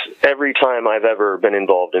because every time I've ever been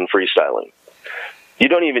involved in freestyling, you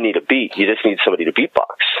don't even need a beat. You just need somebody to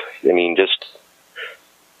beatbox. Just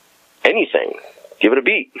anything. Give it a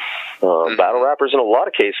beat. Battle rappers, in a lot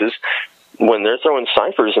of cases, when they're throwing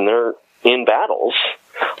ciphers and they're in battles,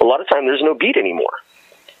 a lot of time there's no beat anymore,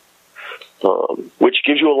 which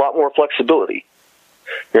gives you a lot more flexibility.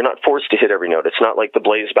 You're not forced to hit every note. It's not like the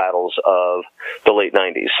Blaze battles of the late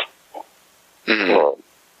 90s.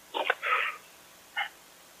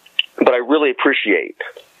 But I really appreciate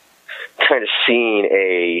kind of seeing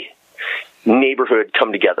a neighborhood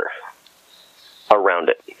come together around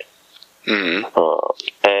it.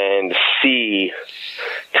 And see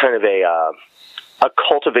kind of a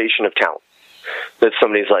cultivation of talent. That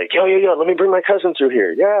somebody's like, yo, let me bring my cousin through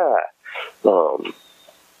here. Yeah.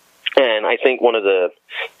 And I think one of the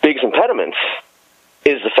biggest impediments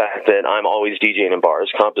is the fact that I'm always DJing in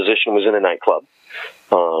bars. Composition was in a nightclub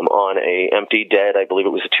on a empty, dead, I believe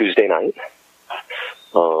it was a Tuesday night.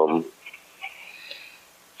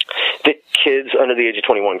 The kids under the age of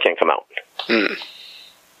 21 can't come out.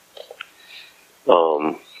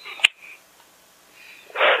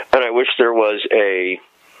 And I wish there was a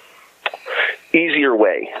easier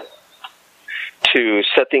way to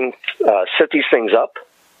set these things up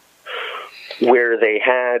where they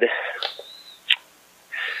had,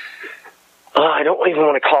 I don't even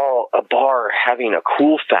want to call a bar having a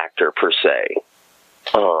cool factor per se,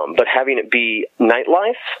 but having it be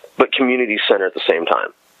nightlife, but community center at the same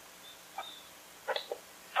time.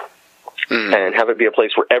 And have it be a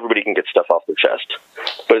place where everybody can get stuff off their chest,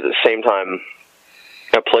 but at the same time,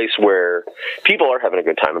 a place where people are having a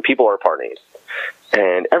good time and people are partying.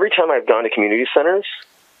 And every time I've gone to community centers,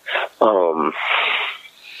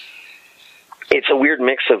 it's a weird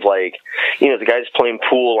mix of the guys playing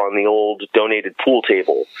pool on the old donated pool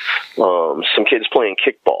table, some kids playing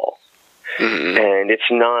kickball, and it's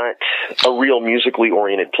not a real musically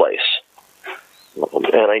oriented place.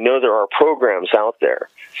 And I know there are programs out there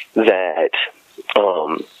that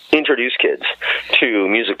introduce kids to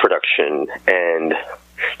music production and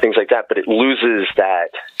things like that, but it loses that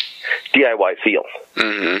DIY feel.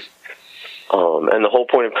 And the whole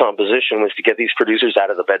point of composition was to get these producers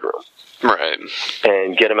out of the bedroom. Right.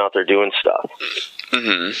 And get them out there doing stuff.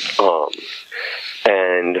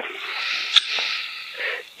 And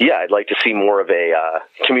yeah, I'd like to see more of a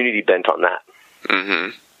community bent on that.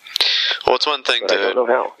 Well, it's one thing but I don't know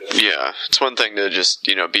how. Yeah, it's one thing to just,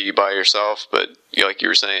 be by yourself, but like you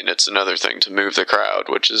were saying, it's another thing to move the crowd,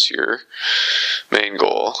 which is your main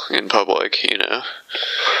goal in public, you know?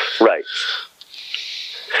 Right.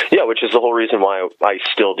 Yeah, which is the whole reason why I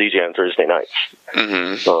still DJ on Thursday nights,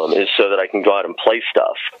 is so that I can go out and play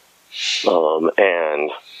stuff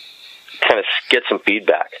and kind of get some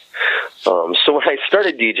feedback. So when I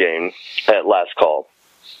started DJing at Last Call,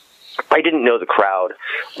 I didn't know the crowd.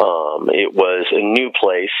 It was a new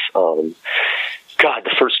place. God,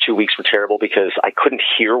 the first 2 weeks were terrible because I couldn't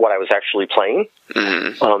hear what I was actually playing.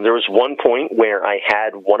 There was one point where I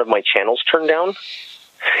had one of my channels turned down,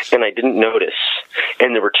 and I didn't notice.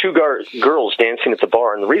 And there were two girls dancing at the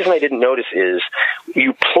bar, and the reason I didn't notice is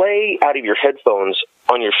you play out of your headphones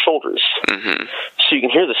on your shoulders, so you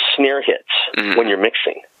can hear the snare hits when you're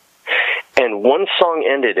mixing. And one song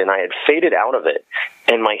ended, and I had faded out of it,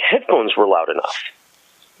 and my headphones were loud enough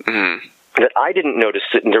that I didn't notice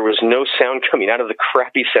that there was no sound coming out of the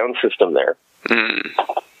crappy sound system there.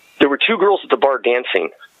 There were two girls at the bar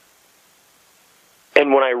dancing,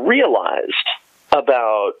 and when I realized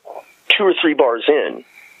about 2 or 3 bars in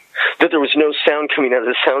that there was no sound coming out of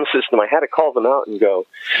the sound system, I had to call them out and go,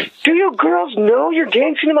 "Do you girls know you're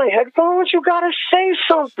dancing in my headphones? You gotta say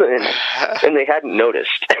something." And they hadn't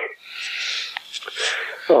noticed.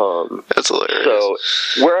 That's hilarious. So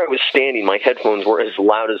where I was standing, my headphones were as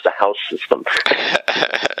loud as the house system.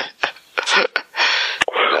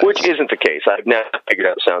 Which isn't the case. I've now figured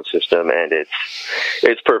out the sound system, and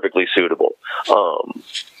it's perfectly suitable.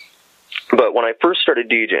 But when I first started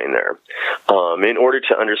DJing there, in order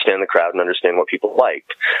to understand the crowd and understand what people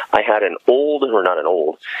liked, I had an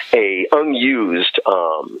unused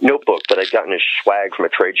notebook that I'd gotten as swag from a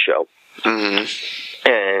trade show.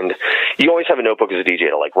 And you always have a notebook as a DJ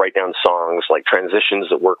to like write down songs, like transitions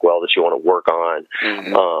that work well that you want to work on.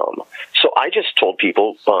 So I just told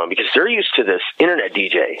people, because they're used to this internet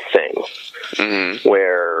DJ thing,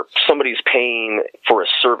 where somebody's paying for a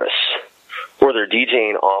service, or they're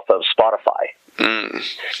DJing off of Spotify,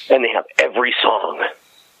 and they have every song.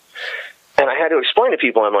 And I had to explain to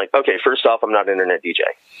people, I'm like, okay, first off, I'm not an internet DJ.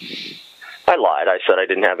 I lied. I said I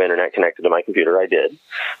didn't have internet connected to my computer. I did.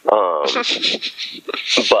 But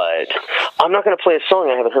I'm not going to play a song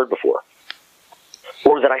I haven't heard before,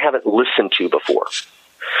 or that I haven't listened to before.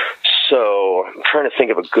 So I'm trying to think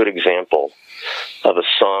of a good example of a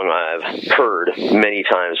song I've heard many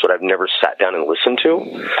times, but I've never sat down and listened to.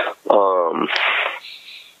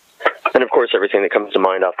 And of course, everything that comes to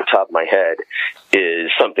mind off the top of my head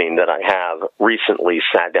is something that I have recently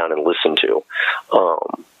sat down and listened to.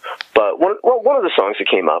 But one of the songs that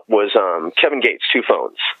came up was Kevin Gates, Two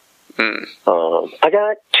Phones. I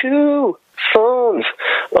got 2 phones,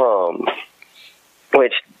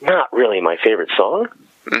 which not really my favorite song.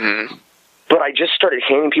 But I just started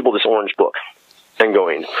handing people this orange book and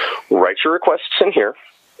going, write your requests in here.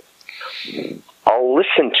 I'll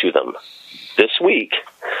listen to them this week,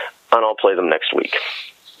 and I'll play them next week.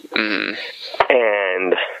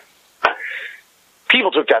 And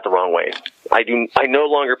people took that the wrong way. I no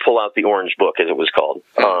longer pull out the orange book, as it was called,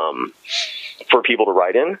 for people to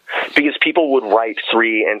write in, because people would write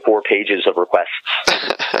 3 and 4 pages of requests.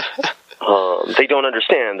 They don't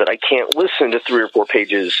understand that I can't listen to 3 or 4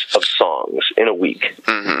 pages of songs in a week.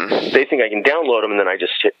 They think I can download them and then I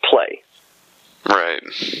just hit play. Right.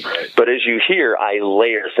 But as you hear, I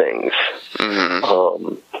layer things.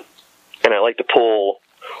 And I like to pull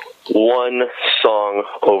one song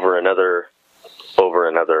over another, over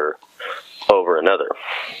another, over another.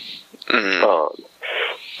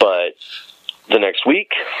 But the next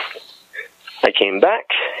week, I came back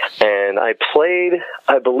and I played,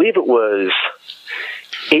 I believe it was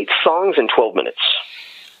 8 songs in 12 minutes.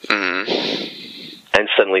 And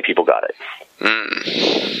suddenly people got it.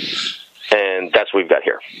 And that's what we've got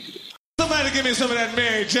here. Somebody give me some of that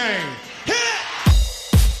Mary Jane. Hit it!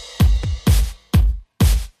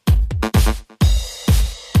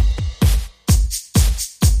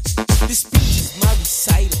 This speech is my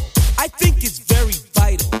recital. I think it's very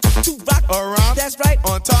vital to rock Around. That's right.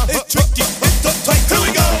 On top. It's tricky. It's the play. Here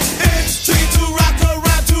we go. It's tricky to rock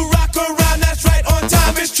around. To rock around. That's right. On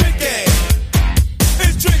time. It's tricky.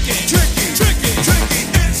 It's tricky. Tricky. Tricky. Tricky.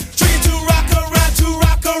 It's tricky to rock around. To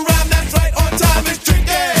rock around. That's right. On time. It's tricky.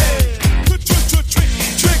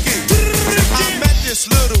 Tricky. I met this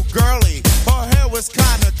little girlie. Her hair was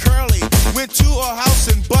kinda curly. Went to her house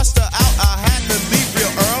and bust her out. I had to leave real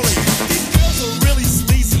early. These girls are really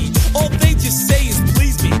sleazy. All they just say is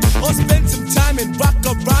please me. Or spend some time and rock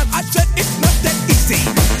around. I said it's not that easy.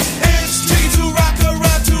 It's tricky to rock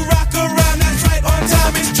around. To rock around. That's right. On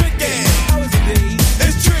time. It's tricky. How is it, babe?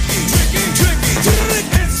 It's tricky. Tricky.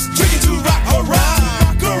 It's tricky to rock around.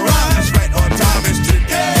 Rock around. That's right. On time.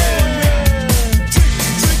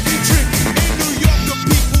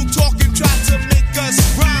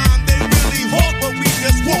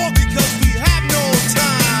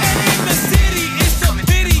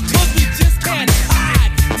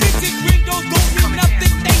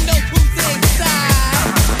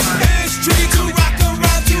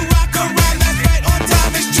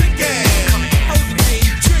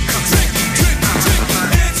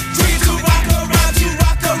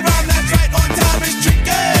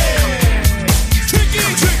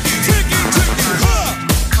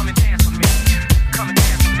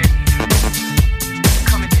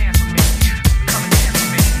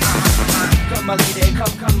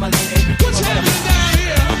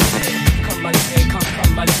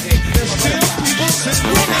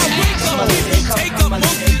 take up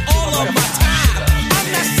mostly all of my time. I'm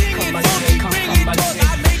not singing funky, ringing, 'cause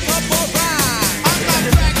I make up a rhyme. I'm not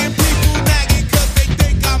dragging people nagging 'cause they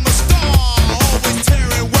think I'm a star. Always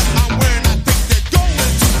tearing what I'm wearing, I think they're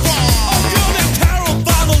going too far. Oh, girl, and Carol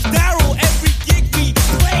follows Daryl every gig we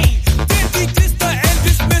play. Then we diss the and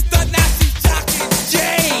dismiss the nasty talking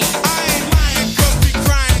Jay. I ain't lying 'cause we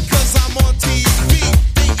crying 'cause I'm on TV.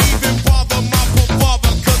 They even bother my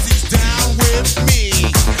father 'cause he's down with me.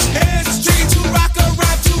 It's tricky to rock around,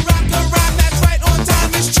 that's right on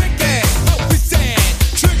time, it's tricky. Oh, we said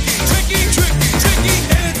tricky, tricky, tricky, tricky.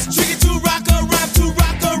 It's tricky to rock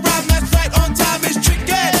around, that's right on time, it's tricky.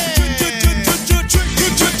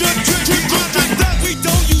 We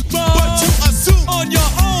don't use drugs, But you assume on your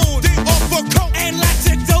own, they offer coke, and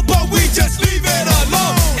laxatives, but we just leave it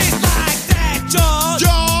alone. It's like that, y'all,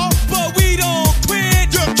 y'all. but we don't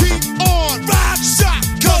quit. You keep on Rock shot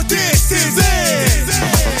 'cause this is it.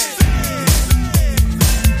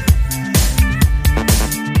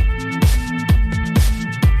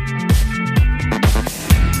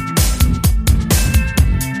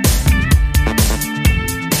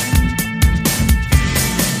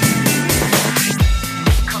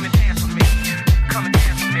 Come and dance with me. Come and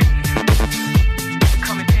dance with me.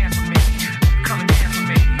 Come and dance with me. Come and dance with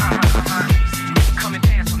me. Come and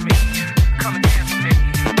dance with me. Come and dance with me. Come and dance with me.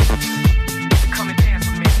 Come and dance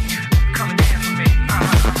with me. Come and dance with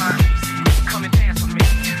me. Come and dance with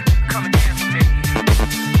me. Come and dance with me.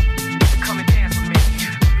 Come and dance with me.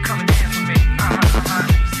 Come and dance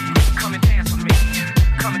with me.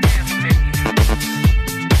 Come and dance with me.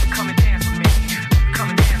 Come and dance with me. Come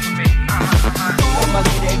and dance with me.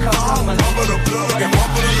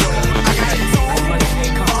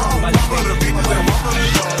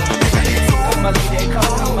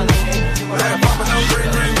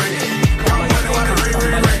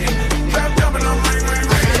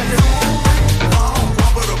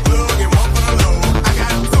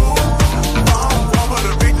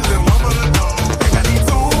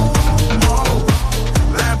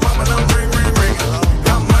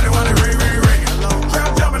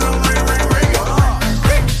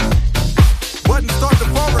 Button start to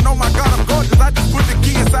foreign, oh my god, I'm gorgeous. I just put the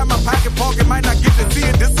key inside my pocket, pocket might not get to see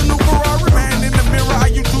it. This a new Ferrari, man. In the mirror, how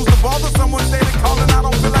you choose to bother? Someone say they calling, I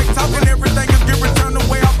don't feel like talking. Everything is get returned the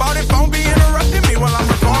way I bought it. Phone be interrupting me while I'm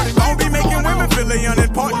recording. Phone be making women feel they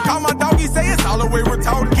unimportant. Call my doggy, say it's all the way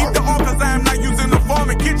retarded. Keep the on, cause I am not using the form.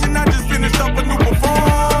 In kitchen, I just finished up a new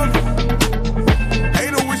perform.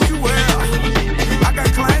 Hater, wish you well. I got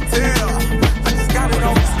clientele. I just got it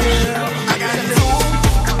on the scale. I got two.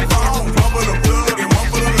 One for the plug and one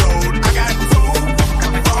for the load. I got two.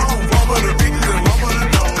 One for the bitches and one for the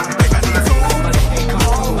dough. They got these two.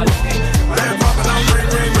 Let it pop and I'm ring,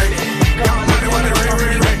 ring, ring. Count money when it ring,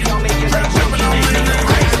 ring, ring. Trap jumping on ring.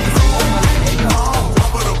 I got two. One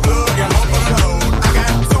for the plug and one for the load. I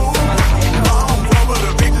got two. One for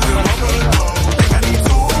the bitches and one for the dough. They got these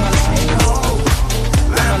two.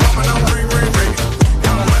 Let it pop and I'm ring, ring, ring.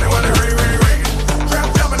 Count money when it ring, ring, ring. Trap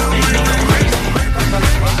jumping on ring, ring, ring.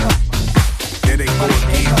 There they go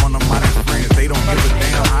again, one of my friends. They don't give a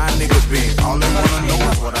damn how a nigga been. All they wanna know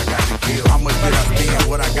is what I got to kill. How much did I spend?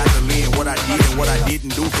 What I got to lend? What I did and what I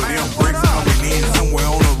didn't do for them. Bricks coming in somewhere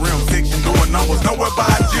on the rim. Section doing numbers, nowhere by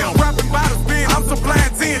a gym. Rapping by the spin, I'm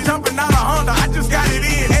supplying 10. Jumping out a Honda, I just got it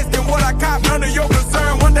in. Asking what I cop, none of your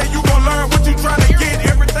concern. One day you gon' learn what you tryna get.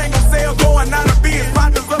 Everything on sale, going out of biz.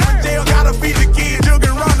 Partners up in jail, gotta feed the kids.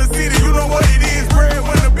 Jugging around the city, you know what it is. Bread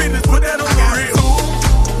when the business, put that on the real.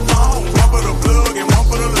 One for the plug and one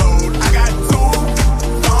for the load. I got two.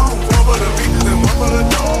 One for the bitches and one for the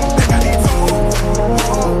dough. They got these two.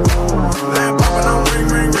 Let it pop and I'm ring,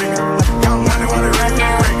 ring, ring. Count money when it ring,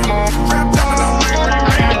 ring, ring. Trap jumping on ring, ring,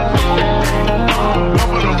 ring. One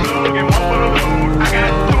for the plug and one for the load. I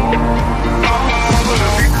got two.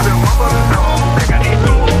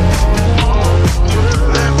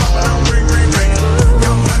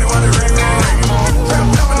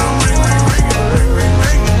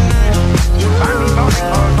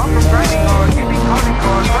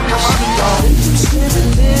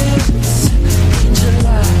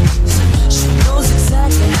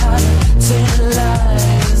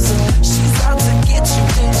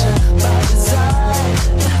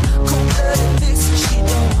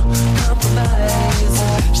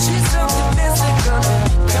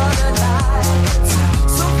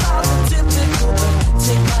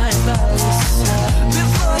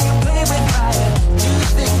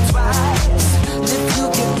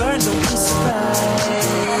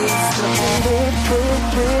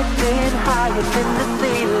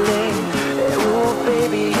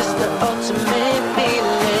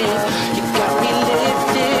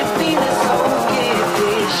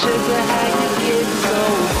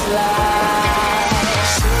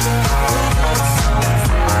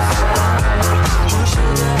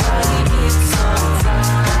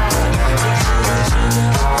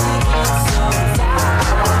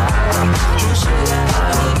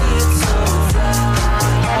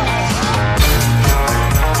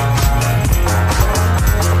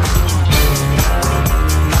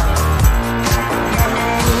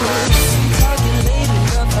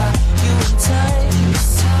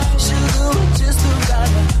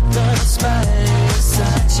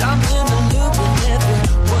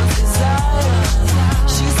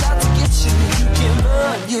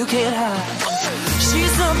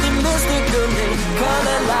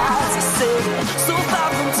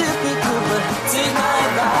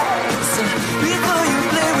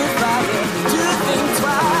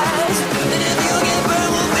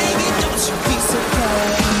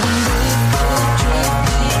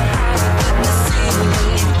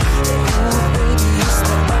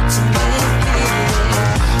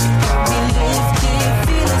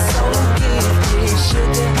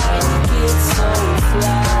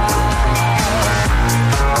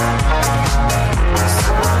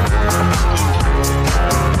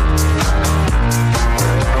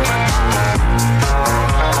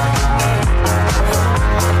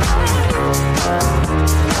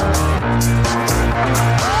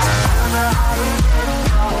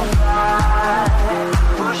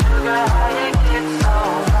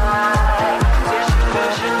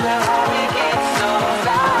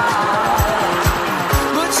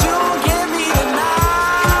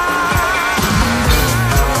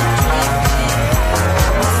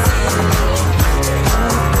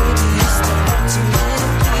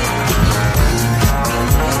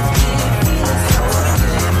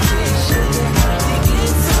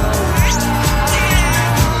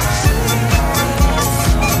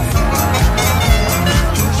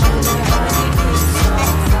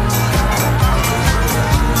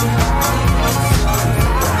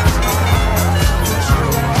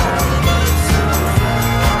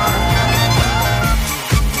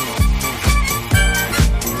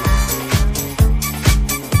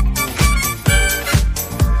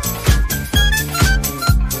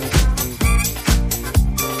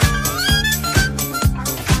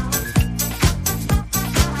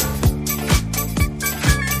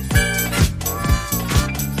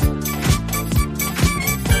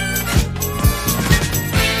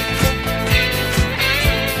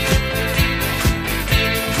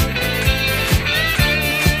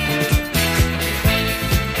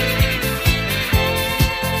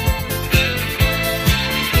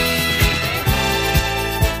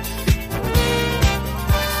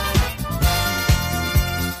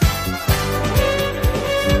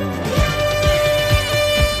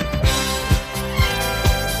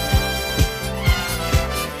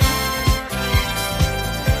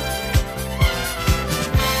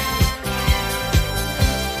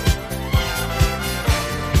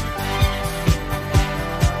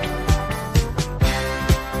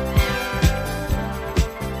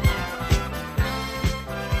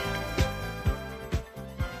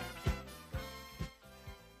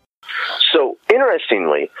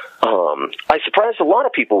 I surprised a lot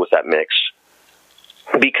of people with that mix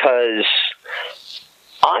because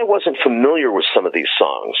I wasn't familiar with some of these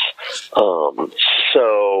songs.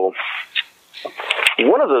 So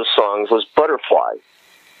one of those songs was Butterfly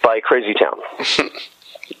by Crazy Town.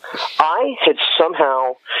 I had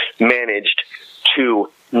somehow managed to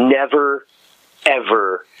never,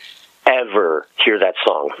 ever, ever hear that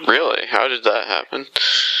song. Really? How did that happen?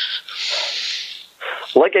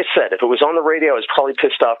 Like I said, if it was on the radio, I was probably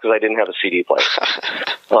pissed off because I didn't have a CD player.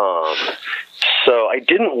 So I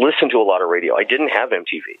didn't listen to a lot of radio. I didn't have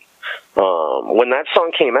MTV. When that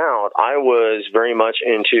song came out, I was very much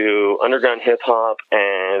into underground hip-hop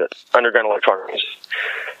and underground electronic music.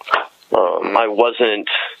 I wasn't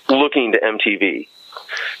looking to MTV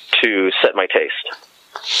to set my taste.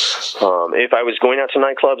 If I was going out to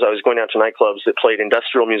nightclubs, I was going out to nightclubs that played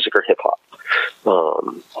industrial music or hip-hop.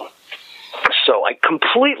 So I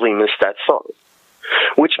completely missed that song,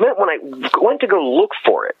 which meant when I went to go look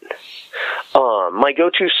for it, my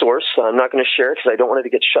go-to source, I'm not going to share it because I don't want it to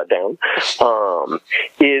get shut down,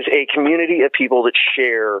 is a community of people that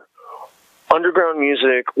share underground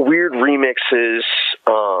music, weird remixes,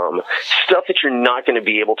 stuff that you're not going to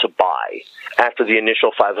be able to buy after the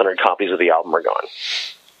initial 500 copies of the album are gone.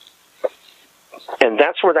 And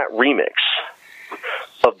that's where that remix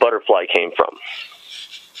of Butterfly came from.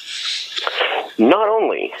 Not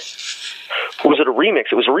only was it a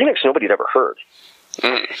remix, it was a remix nobody had ever heard.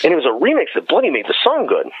 And it was a remix that bloody made the song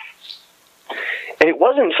good. And it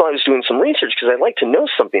wasn't until I was doing some research, because I'd like to know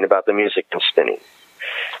something about the music I'm spinning,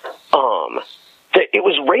 that it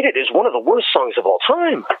was rated as one of the worst songs of all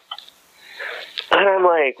time. And I'm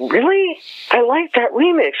like, really? I like that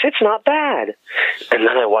remix. It's not bad. And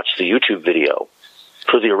then I watched the YouTube video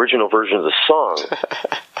for the original version of the song.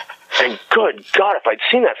 And good God, if I'd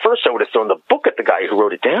seen that first, I would have thrown the book at the guy who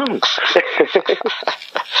wrote it down.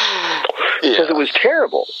 Because it was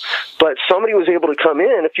terrible. But somebody was able to come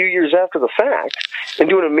in a few years after the fact and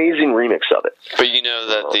do an amazing remix of it. But you know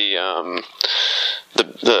that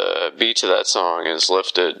the beat to that song is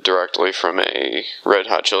lifted directly from a Red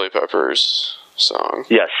Hot Chili Peppers song.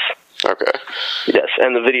 Yes. Okay. Yes,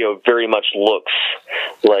 and the video very much looks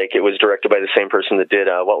like it was directed by the same person that did,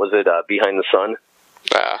 Behind the Sun?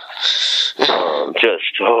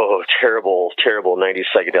 Terrible 90s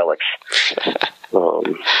psychedelics.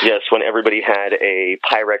 Yes, when everybody had a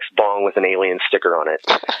Pyrex bong with an alien sticker on it.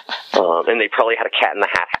 And they probably had a Cat in the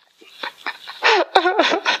Hat.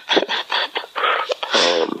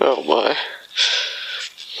 Oh my.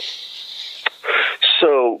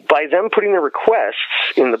 So by them putting their requests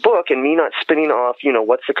in the book and me not spinning off,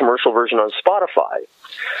 what's the commercial version on Spotify,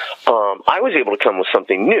 I was able to come with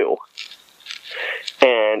something new.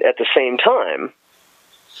 And at the same time,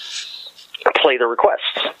 play the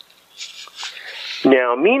requests.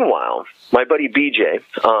 Now, meanwhile, my buddy BJ,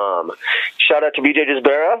 shout out to BJ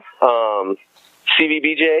Disbera,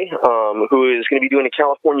 CVBJ, who is going to be doing a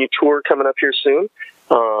California tour coming up here soon.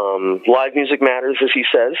 Live music matters, as he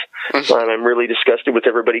says. I'm really disgusted with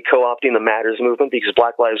everybody co-opting the Matters movement, because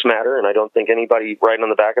Black Lives Matter, and I don't think anybody riding on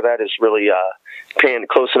the back of that is really paying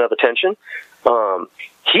close enough attention.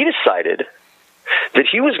 He decided that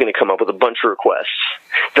he was going to come up with a bunch of requests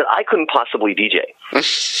that I couldn't possibly DJ.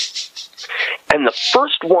 And the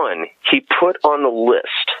first one he put on the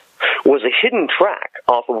list was a hidden track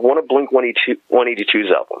off of one of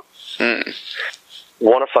Blink-182's album.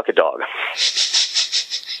 Wanna Fuck a Dog.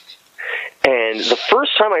 And the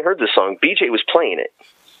first time I heard this song, BJ was playing it.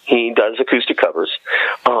 He does acoustic covers.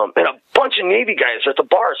 And a bunch of Navy guys are at the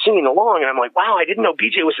bar singing along, and I'm like, wow, I didn't know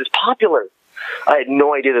BJ was this popular. I had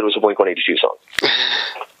no idea that it was a Blink-182 song.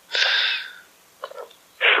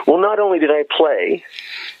 Well, not only did I play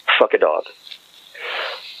Fuck a Dog,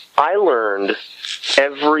 I learned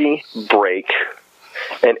every break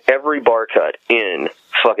and every bar cut in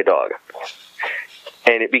Fuck a Dog.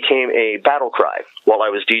 And it became a battle cry while I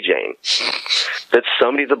was DJing. That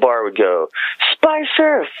somebody at the bar would go,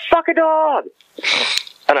 Spicer, fuck a dog!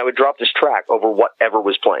 And I would drop this track over whatever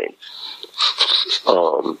was playing.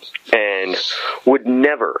 And would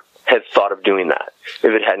never have thought of doing that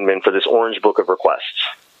if it hadn't been for this orange book of requests,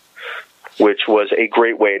 which was a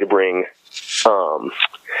great way to bring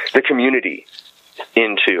the community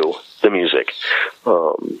into the music.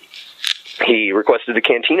 he requested the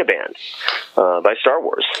Cantina Band by Star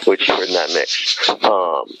Wars, which you heard in that mix.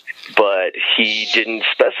 But he didn't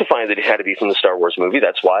specify that it had to be from the Star Wars movie.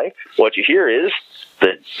 That's why what you hear is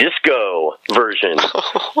the disco version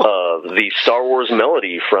of the Star Wars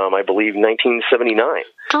melody from, I believe, 1979.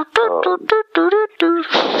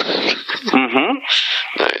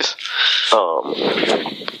 Nice.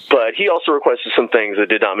 But he also requested some things that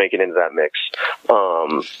did not make it into that mix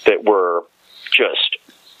that were just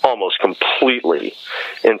almost completely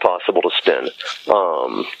impossible to spin,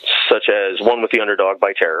 such as One with the Underdog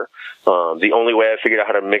by Terror. The only way I figured out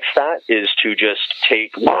how to mix that is to just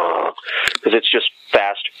take, because it's just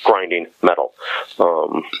fast grinding metal.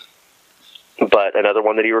 But another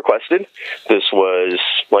one that he requested, this was,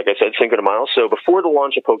 like I said, Cinco de Mayo. So before the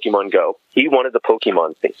launch of Pokemon Go, he wanted the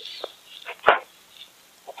Pokemon theme.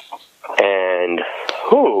 And,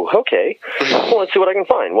 okay. Well, let's see what I can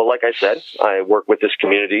find. Well, like I said, I work with this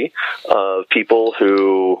community of people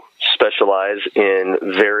who specialize in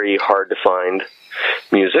very hard-to-find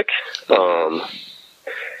music.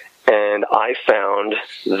 And I found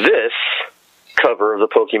this cover of the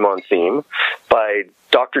Pokemon theme by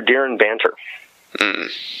Dr. Darren Banter,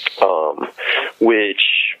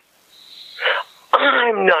 which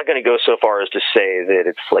I'm not going to go so far as to say that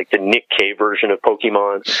it's like the Nick Cave version of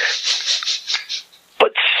Pokemon,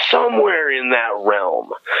 but somewhere in that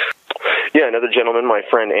realm. Yeah, another gentleman, my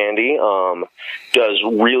friend Andy, does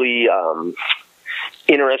really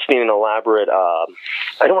interesting and elaborate, I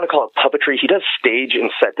don't want to call it puppetry, he does stage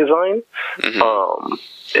and set design,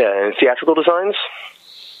 and theatrical designs.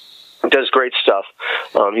 Does great stuff.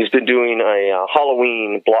 He's been doing a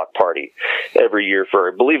Halloween block party every year for,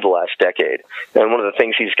 I believe, the last decade. And one of the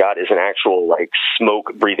things he's got is an actual, like,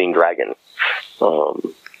 smoke-breathing dragon.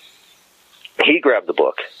 He grabbed the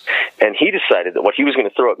book, and he decided that what he was going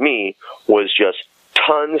to throw at me was just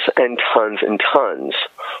tons and tons and tons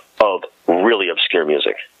of really obscure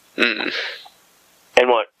music. And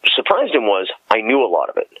what surprised him was I knew a lot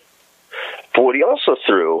of it. But what he also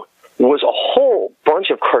threw was a whole bunch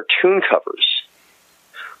of cartoon covers.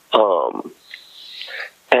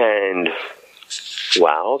 And,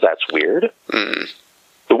 wow, that's weird.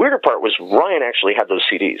 The weirder part was Ryan actually had those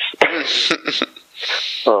CDs.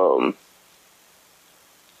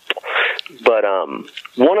 But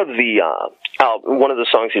one of the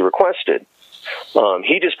songs he requested,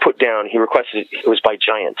 he just put down, he requested, it was by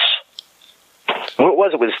Giants. What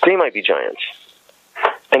was it? It was They Might Be Giants.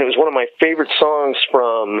 And it was one of my favorite songs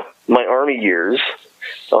from my Army years,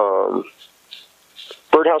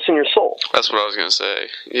 Birdhouse in Your Soul. That's what I was going to say.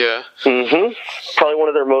 Yeah. Probably one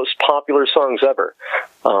of their most popular songs ever.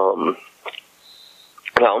 Well,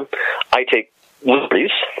 I take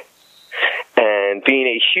liberties, and being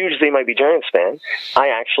a huge They Might Be Giants fan,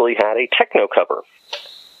 I actually had a techno cover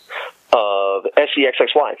of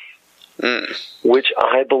SEXXY, which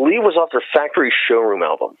I believe was off their Factory Showroom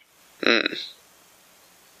album.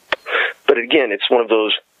 But again, it's one of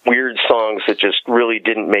those weird songs that just really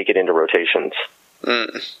didn't make it into rotations.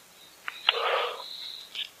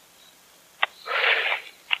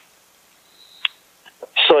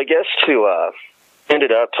 So I guess to end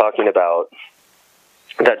it up talking about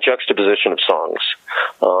that juxtaposition of songs,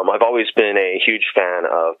 I've always been a huge fan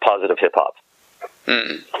of positive hip-hop.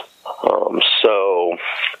 So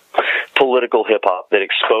political hip-hop that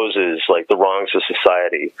exposes like the wrongs of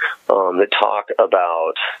society, that talk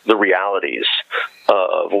about the realities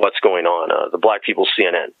of what's going on, the Black People's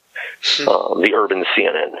CNN, the urban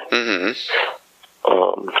CNN.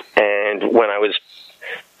 And when I was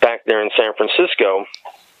back there in San Francisco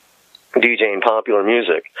DJing popular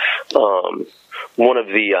music, one of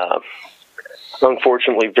the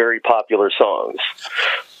unfortunately very popular songs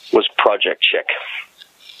was Project Chick.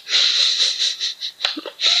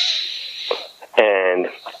 And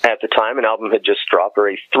at the time, an album had just dropped, or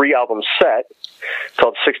a 3-album set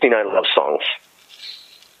called 69 Love Songs.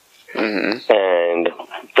 And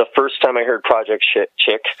the first time I heard Project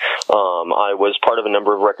Chick, I was part of a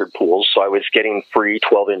number of record pools, so I was getting free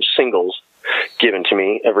 12-inch singles given to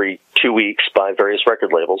me every 2 weeks by various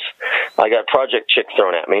record labels. I got Project Chick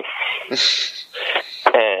thrown at me.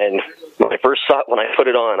 And my first thought when I put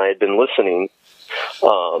it on, I had been listening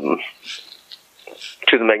to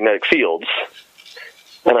the Magnetic Fields,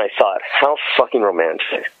 and I thought, how fucking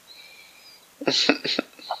romantic.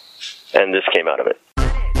 And this came out of it.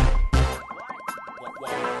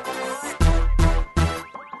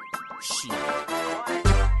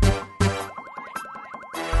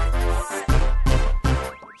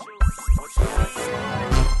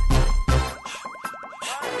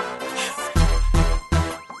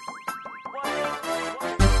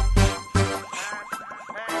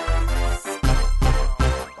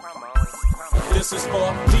 This is for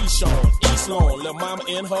Deshawn, East Lawn, Lil' Mama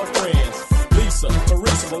and her friends. Lisa,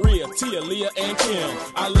 Teresa, Maria, Tia, Leah, and Kim.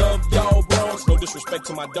 I love y'all bros. No disrespect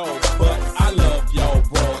to my dogs, but I love y'all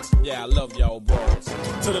bros. Yeah, I love y'all bros.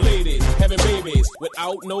 To the ladies having babies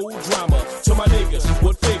without no drama. To my niggas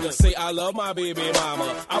with figures, say I love my baby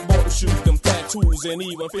mama. I bought the shoes, them tattoos, and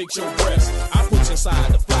even fix your breasts. I put you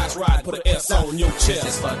inside the flash ride, put an S on your This is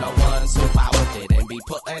chest. for the ones who power it and be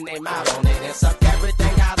putting their mouth on it and suck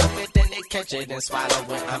everything out of it, then they catch it and swallow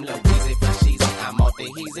it. I'm Louise for sheezy, I'm all the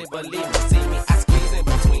heezy, believe me. See me, I squeeze in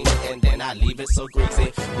between it and then I leave it so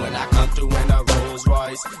greasy. When I come through in a Rolls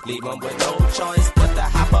Royce, leave them with no choice. Put the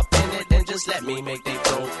hop up in it and just let me make they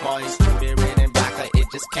throat moist. Spirit and vodka, it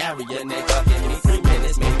just carry a nigga. Give me 3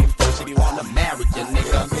 minutes, make me feel she be wanna marry a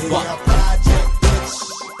nigga. What?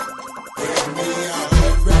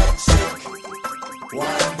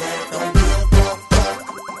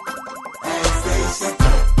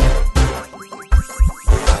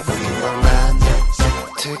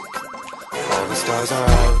 Romantic, all the stars are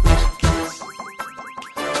out.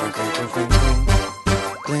 Twinkling, twinkling,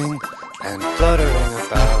 twinkling, and fluttering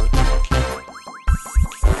about.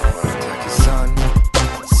 What a tacky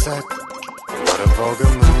sunset, what a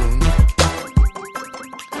vulgar moon.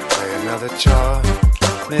 Play another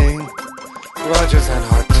charming Rogers and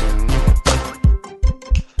Hart tune.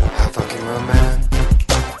 How fucking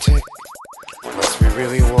romantic must we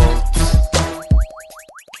really waltz?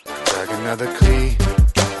 Drag another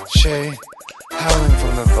cliche, howling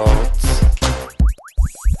from the vaults.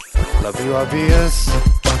 Love you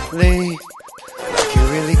obviously, like you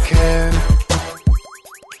really care.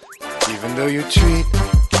 Even though you treat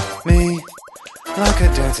me like a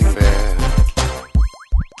dancing bear.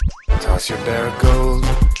 Toss your bear a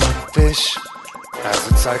goldfish as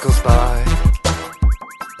it cycles by.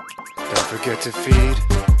 Don't forget to feed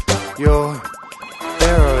your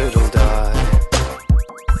bear or it'll die.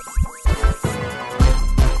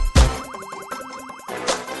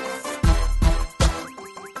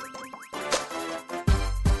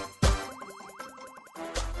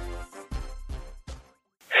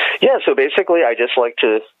 Yeah, so basically I just like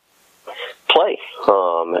to play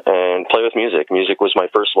and play with music. Music was my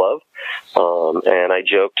first love, and I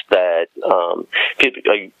joked that I'm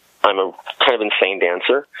a kind of insane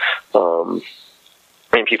dancer, and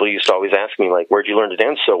people used to always ask me, like, where'd you learn to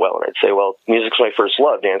dance so well? And I'd say, well, music's my first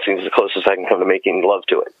love. Dancing is the closest I can come to making love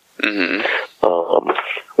to it. Mm-hmm.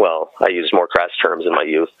 Well, I used more crass terms in my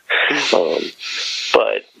youth,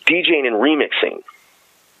 but DJing and remixing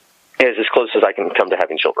is as close as I can come to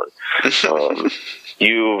having children.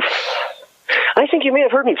 I think you may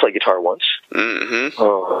have heard me play guitar once.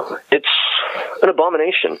 Mm-hmm. It's an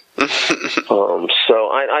abomination. So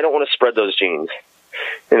I don't want to spread those genes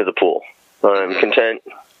into the pool. I'm content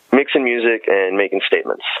mixing music and making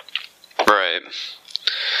statements. Right.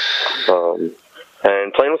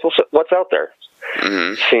 And playing with what's out there.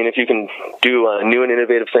 Mm-hmm. Seeing if you can do new and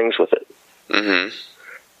innovative things with it. Mm-hmm.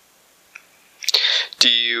 Do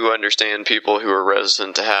you understand people who are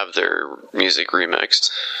reticent to have their music remixed?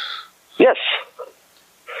 Yes.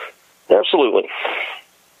 Absolutely.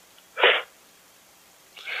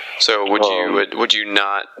 So would you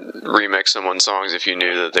not remix someone's songs if you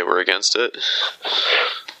knew that they were against it?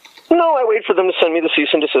 No, I wait for them to send me the cease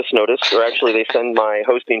and desist notice, or actually they send my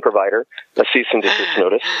hosting provider a cease and desist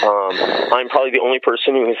notice. I'm probably the only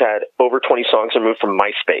person who has had over 20 songs removed from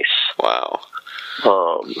MySpace. Wow.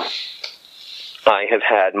 I have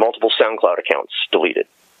had multiple SoundCloud accounts deleted.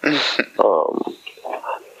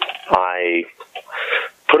 I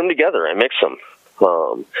put them together. I mix them.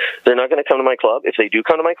 They're not going to come to my club. If they do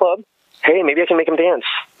come to my club, hey, maybe I can make them dance.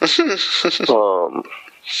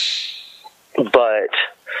 But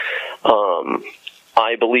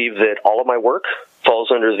I believe that all of my work falls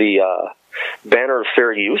under the banner of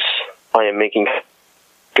fair use. I am making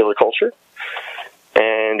popular culture.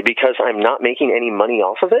 And because I'm not making any money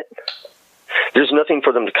off of it, there's nothing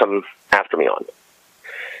for them to come after me on.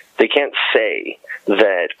 They can't say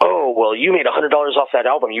that, oh, well, you made $100 off that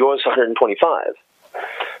album, you owe us $125.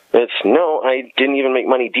 It's, no, I didn't even make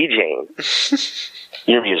money DJing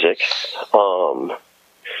your music.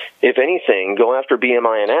 If anything, go after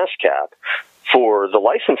BMI and ASCAP for the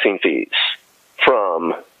licensing fees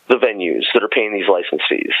from the venues that are paying these license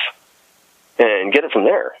fees and get it from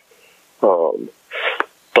there.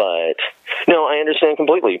 But, no, I understand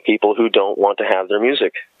completely people who don't want to have their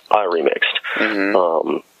music remixed.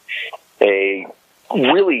 Mm-hmm. A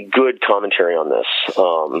really good commentary on this,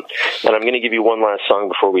 and I'm going to give you one last song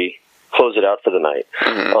before we close it out for the night,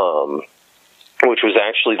 which was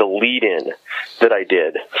actually the lead-in that I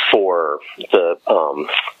did for the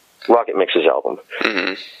Rocket Mixes album.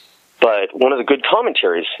 Mm-hmm. But one of the good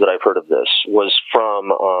commentaries that I've heard of this was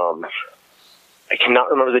from, I cannot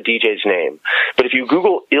remember the DJ's name, but if you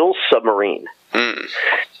Google Ill Submarine,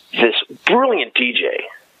 this brilliant DJ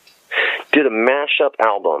did a mashup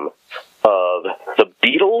album of the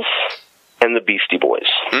Beatles and the Beastie Boys.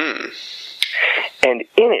 And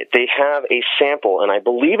in it, they have a sample, and I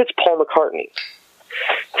believe it's Paul McCartney,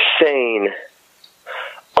 saying,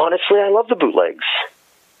 honestly, I love the bootlegs.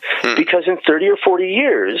 Because in 30 or 40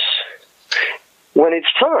 years, when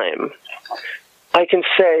it's time, I can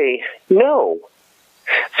say, no,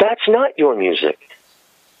 that's not your music.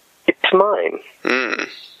 It's mine.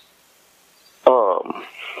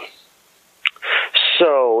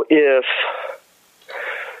 So if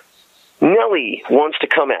Nellie wants to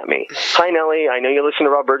come at me, hi Nellie, I know you listen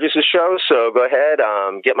to Rob Burgess' show, so go ahead,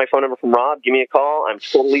 get my phone number from Rob, give me a call, I'm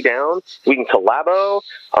totally down. We can collabo,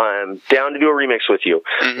 I'm down to do a remix with you.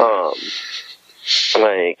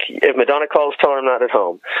 Like, if Madonna calls, tell her I'm not at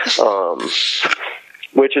home.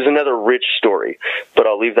 Which is another rich story, but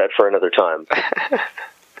I'll leave that for another time.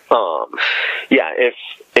 Yeah,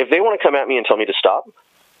 if they want to come at me and tell me to stop,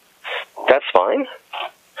 that's fine.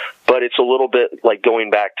 But it's a little bit like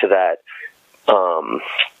going back to that,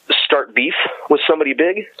 start beef with somebody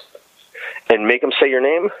big and make them say your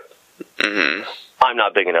name. I'm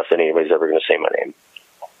not big enough that anybody's ever going to say my name.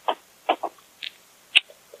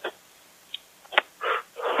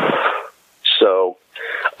 So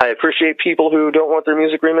I appreciate people who don't want their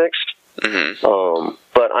music remixed,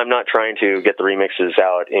 but I'm not trying to get the remixes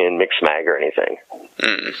out in Mixmag or anything.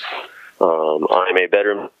 I'm a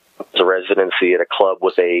bedroom residency at a club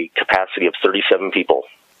with a capacity of 37 people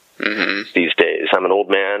these days. I'm an old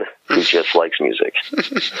man who just likes music.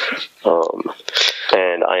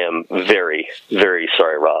 And I am very, very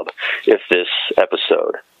sorry, Rob, if this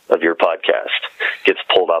episode of your podcast gets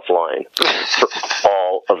pulled offline for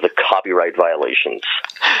all of the copyright violations.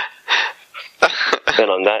 And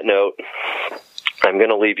on that note, I'm going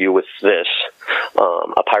to leave you with this.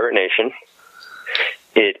 A Pirate Nation.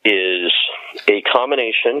 It is a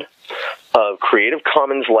combination of Creative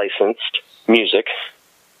Commons licensed music,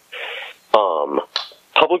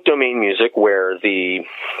 public domain music where the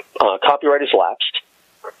copyright is lapsed,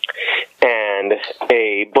 and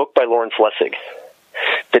a book by Lawrence Lessig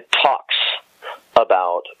that talks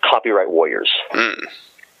about copyright warriors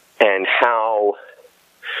and how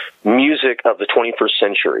music of the 21st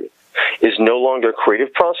century is no longer a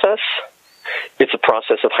creative process, it's a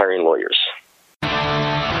process of hiring lawyers.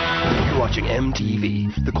 You're watching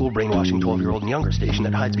MTV, the cool brainwashing 12-year-old and younger station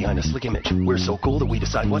that hides behind a slick image. We're so cool that we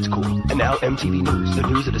decide what's cool. And now MTV News, the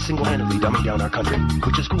news that is single-handedly dumbing down our country,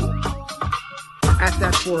 which is cool. At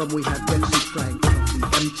that forum, we had Betsy Frank of the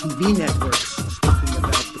MTV networks speaking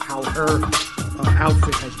about how her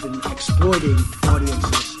outfit has been exploiting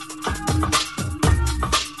audiences.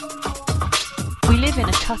 We live in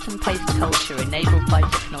a cut-and-paste culture enabled by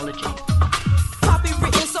technology.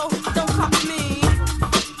 Copywritten, so don't copy me.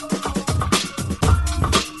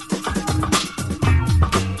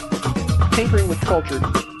 Tinkering with culture.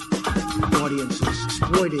 Audiences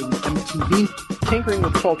exploiting MTV. Tinkering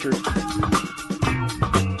with culture.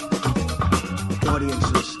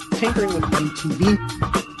 Audiences Tinkering with MTV.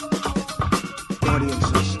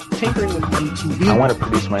 Audiences tinkering with MTV. I want to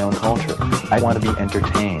produce my own culture. I want to be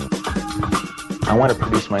entertained. I want to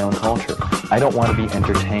produce my own culture. I don't want to be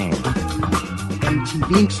entertained.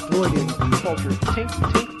 MTV exploiting culture.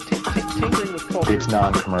 Tinkering with culture. It's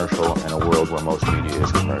non-commercial in a world where most media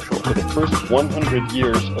is commercial. For the first 100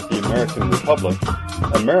 years of the American Republic,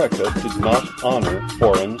 America did not honor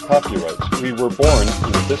foreign copyrights. We were born,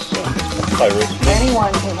 in this sense, a pirate nation.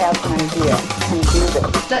 Anyone who has an idea can do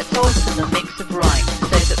this. Let's alter the mix of rhymes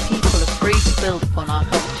so that people are free to build upon our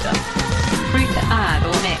culture. Free to add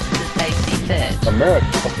or mix as they see fit. America,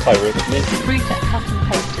 a pirate nation. Free to cut and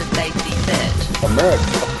paste as they see fit. America,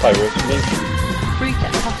 a pirate nation. Free to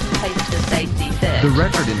cut and paste as they see fit. The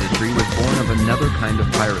record industry was born of another kind of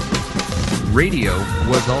piracy. Radio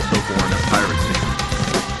was also born of piracy.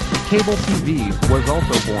 Cable TV was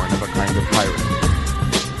also born of a kind of piracy.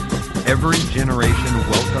 Every generation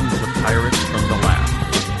welcomes the pirates from the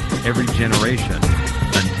last. Every generation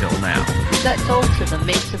until now. Let's alter the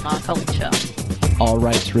mix of our culture. All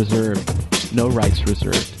rights reserved. No rights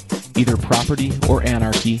reserved. Either property or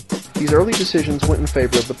anarchy. These early decisions went in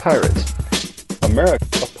favor of the pirates. America,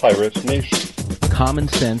 a pirate nation. Common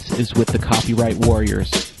sense is with the copyright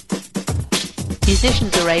warriors.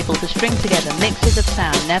 Musicians are able to string together mixes of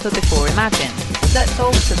sound never before imagined. Let's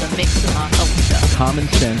alter the mix of our culture. Common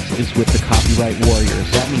sense is with the copyright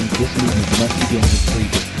warriors. That means this movement must begin with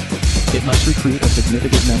freedom. It must recruit a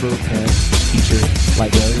significant number of parents, teachers,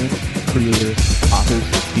 librarians,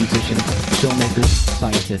 musicians, filmmakers,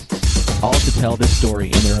 scientists, all to tell this story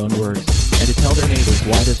in their own words, and to tell their neighbors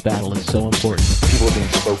why this battle is so important. People are being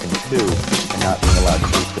spoken to and not being allowed to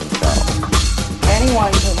speak for themselves.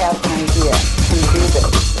 Anyone who has an idea can do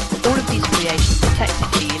this. All of these creations are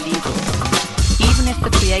technically illegal. Even if the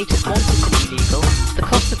creators wanted to be legal, the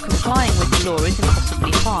cost of complying with the law is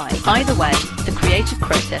impossibly high. Either way, the creative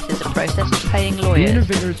process is a process of paying The lawyers.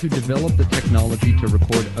 innovators who developed the technology to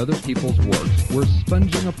record other people's works were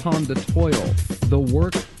sponging upon the toil, the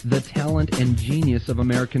work, the talent, and genius of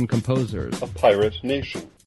American composers. A pirate nation.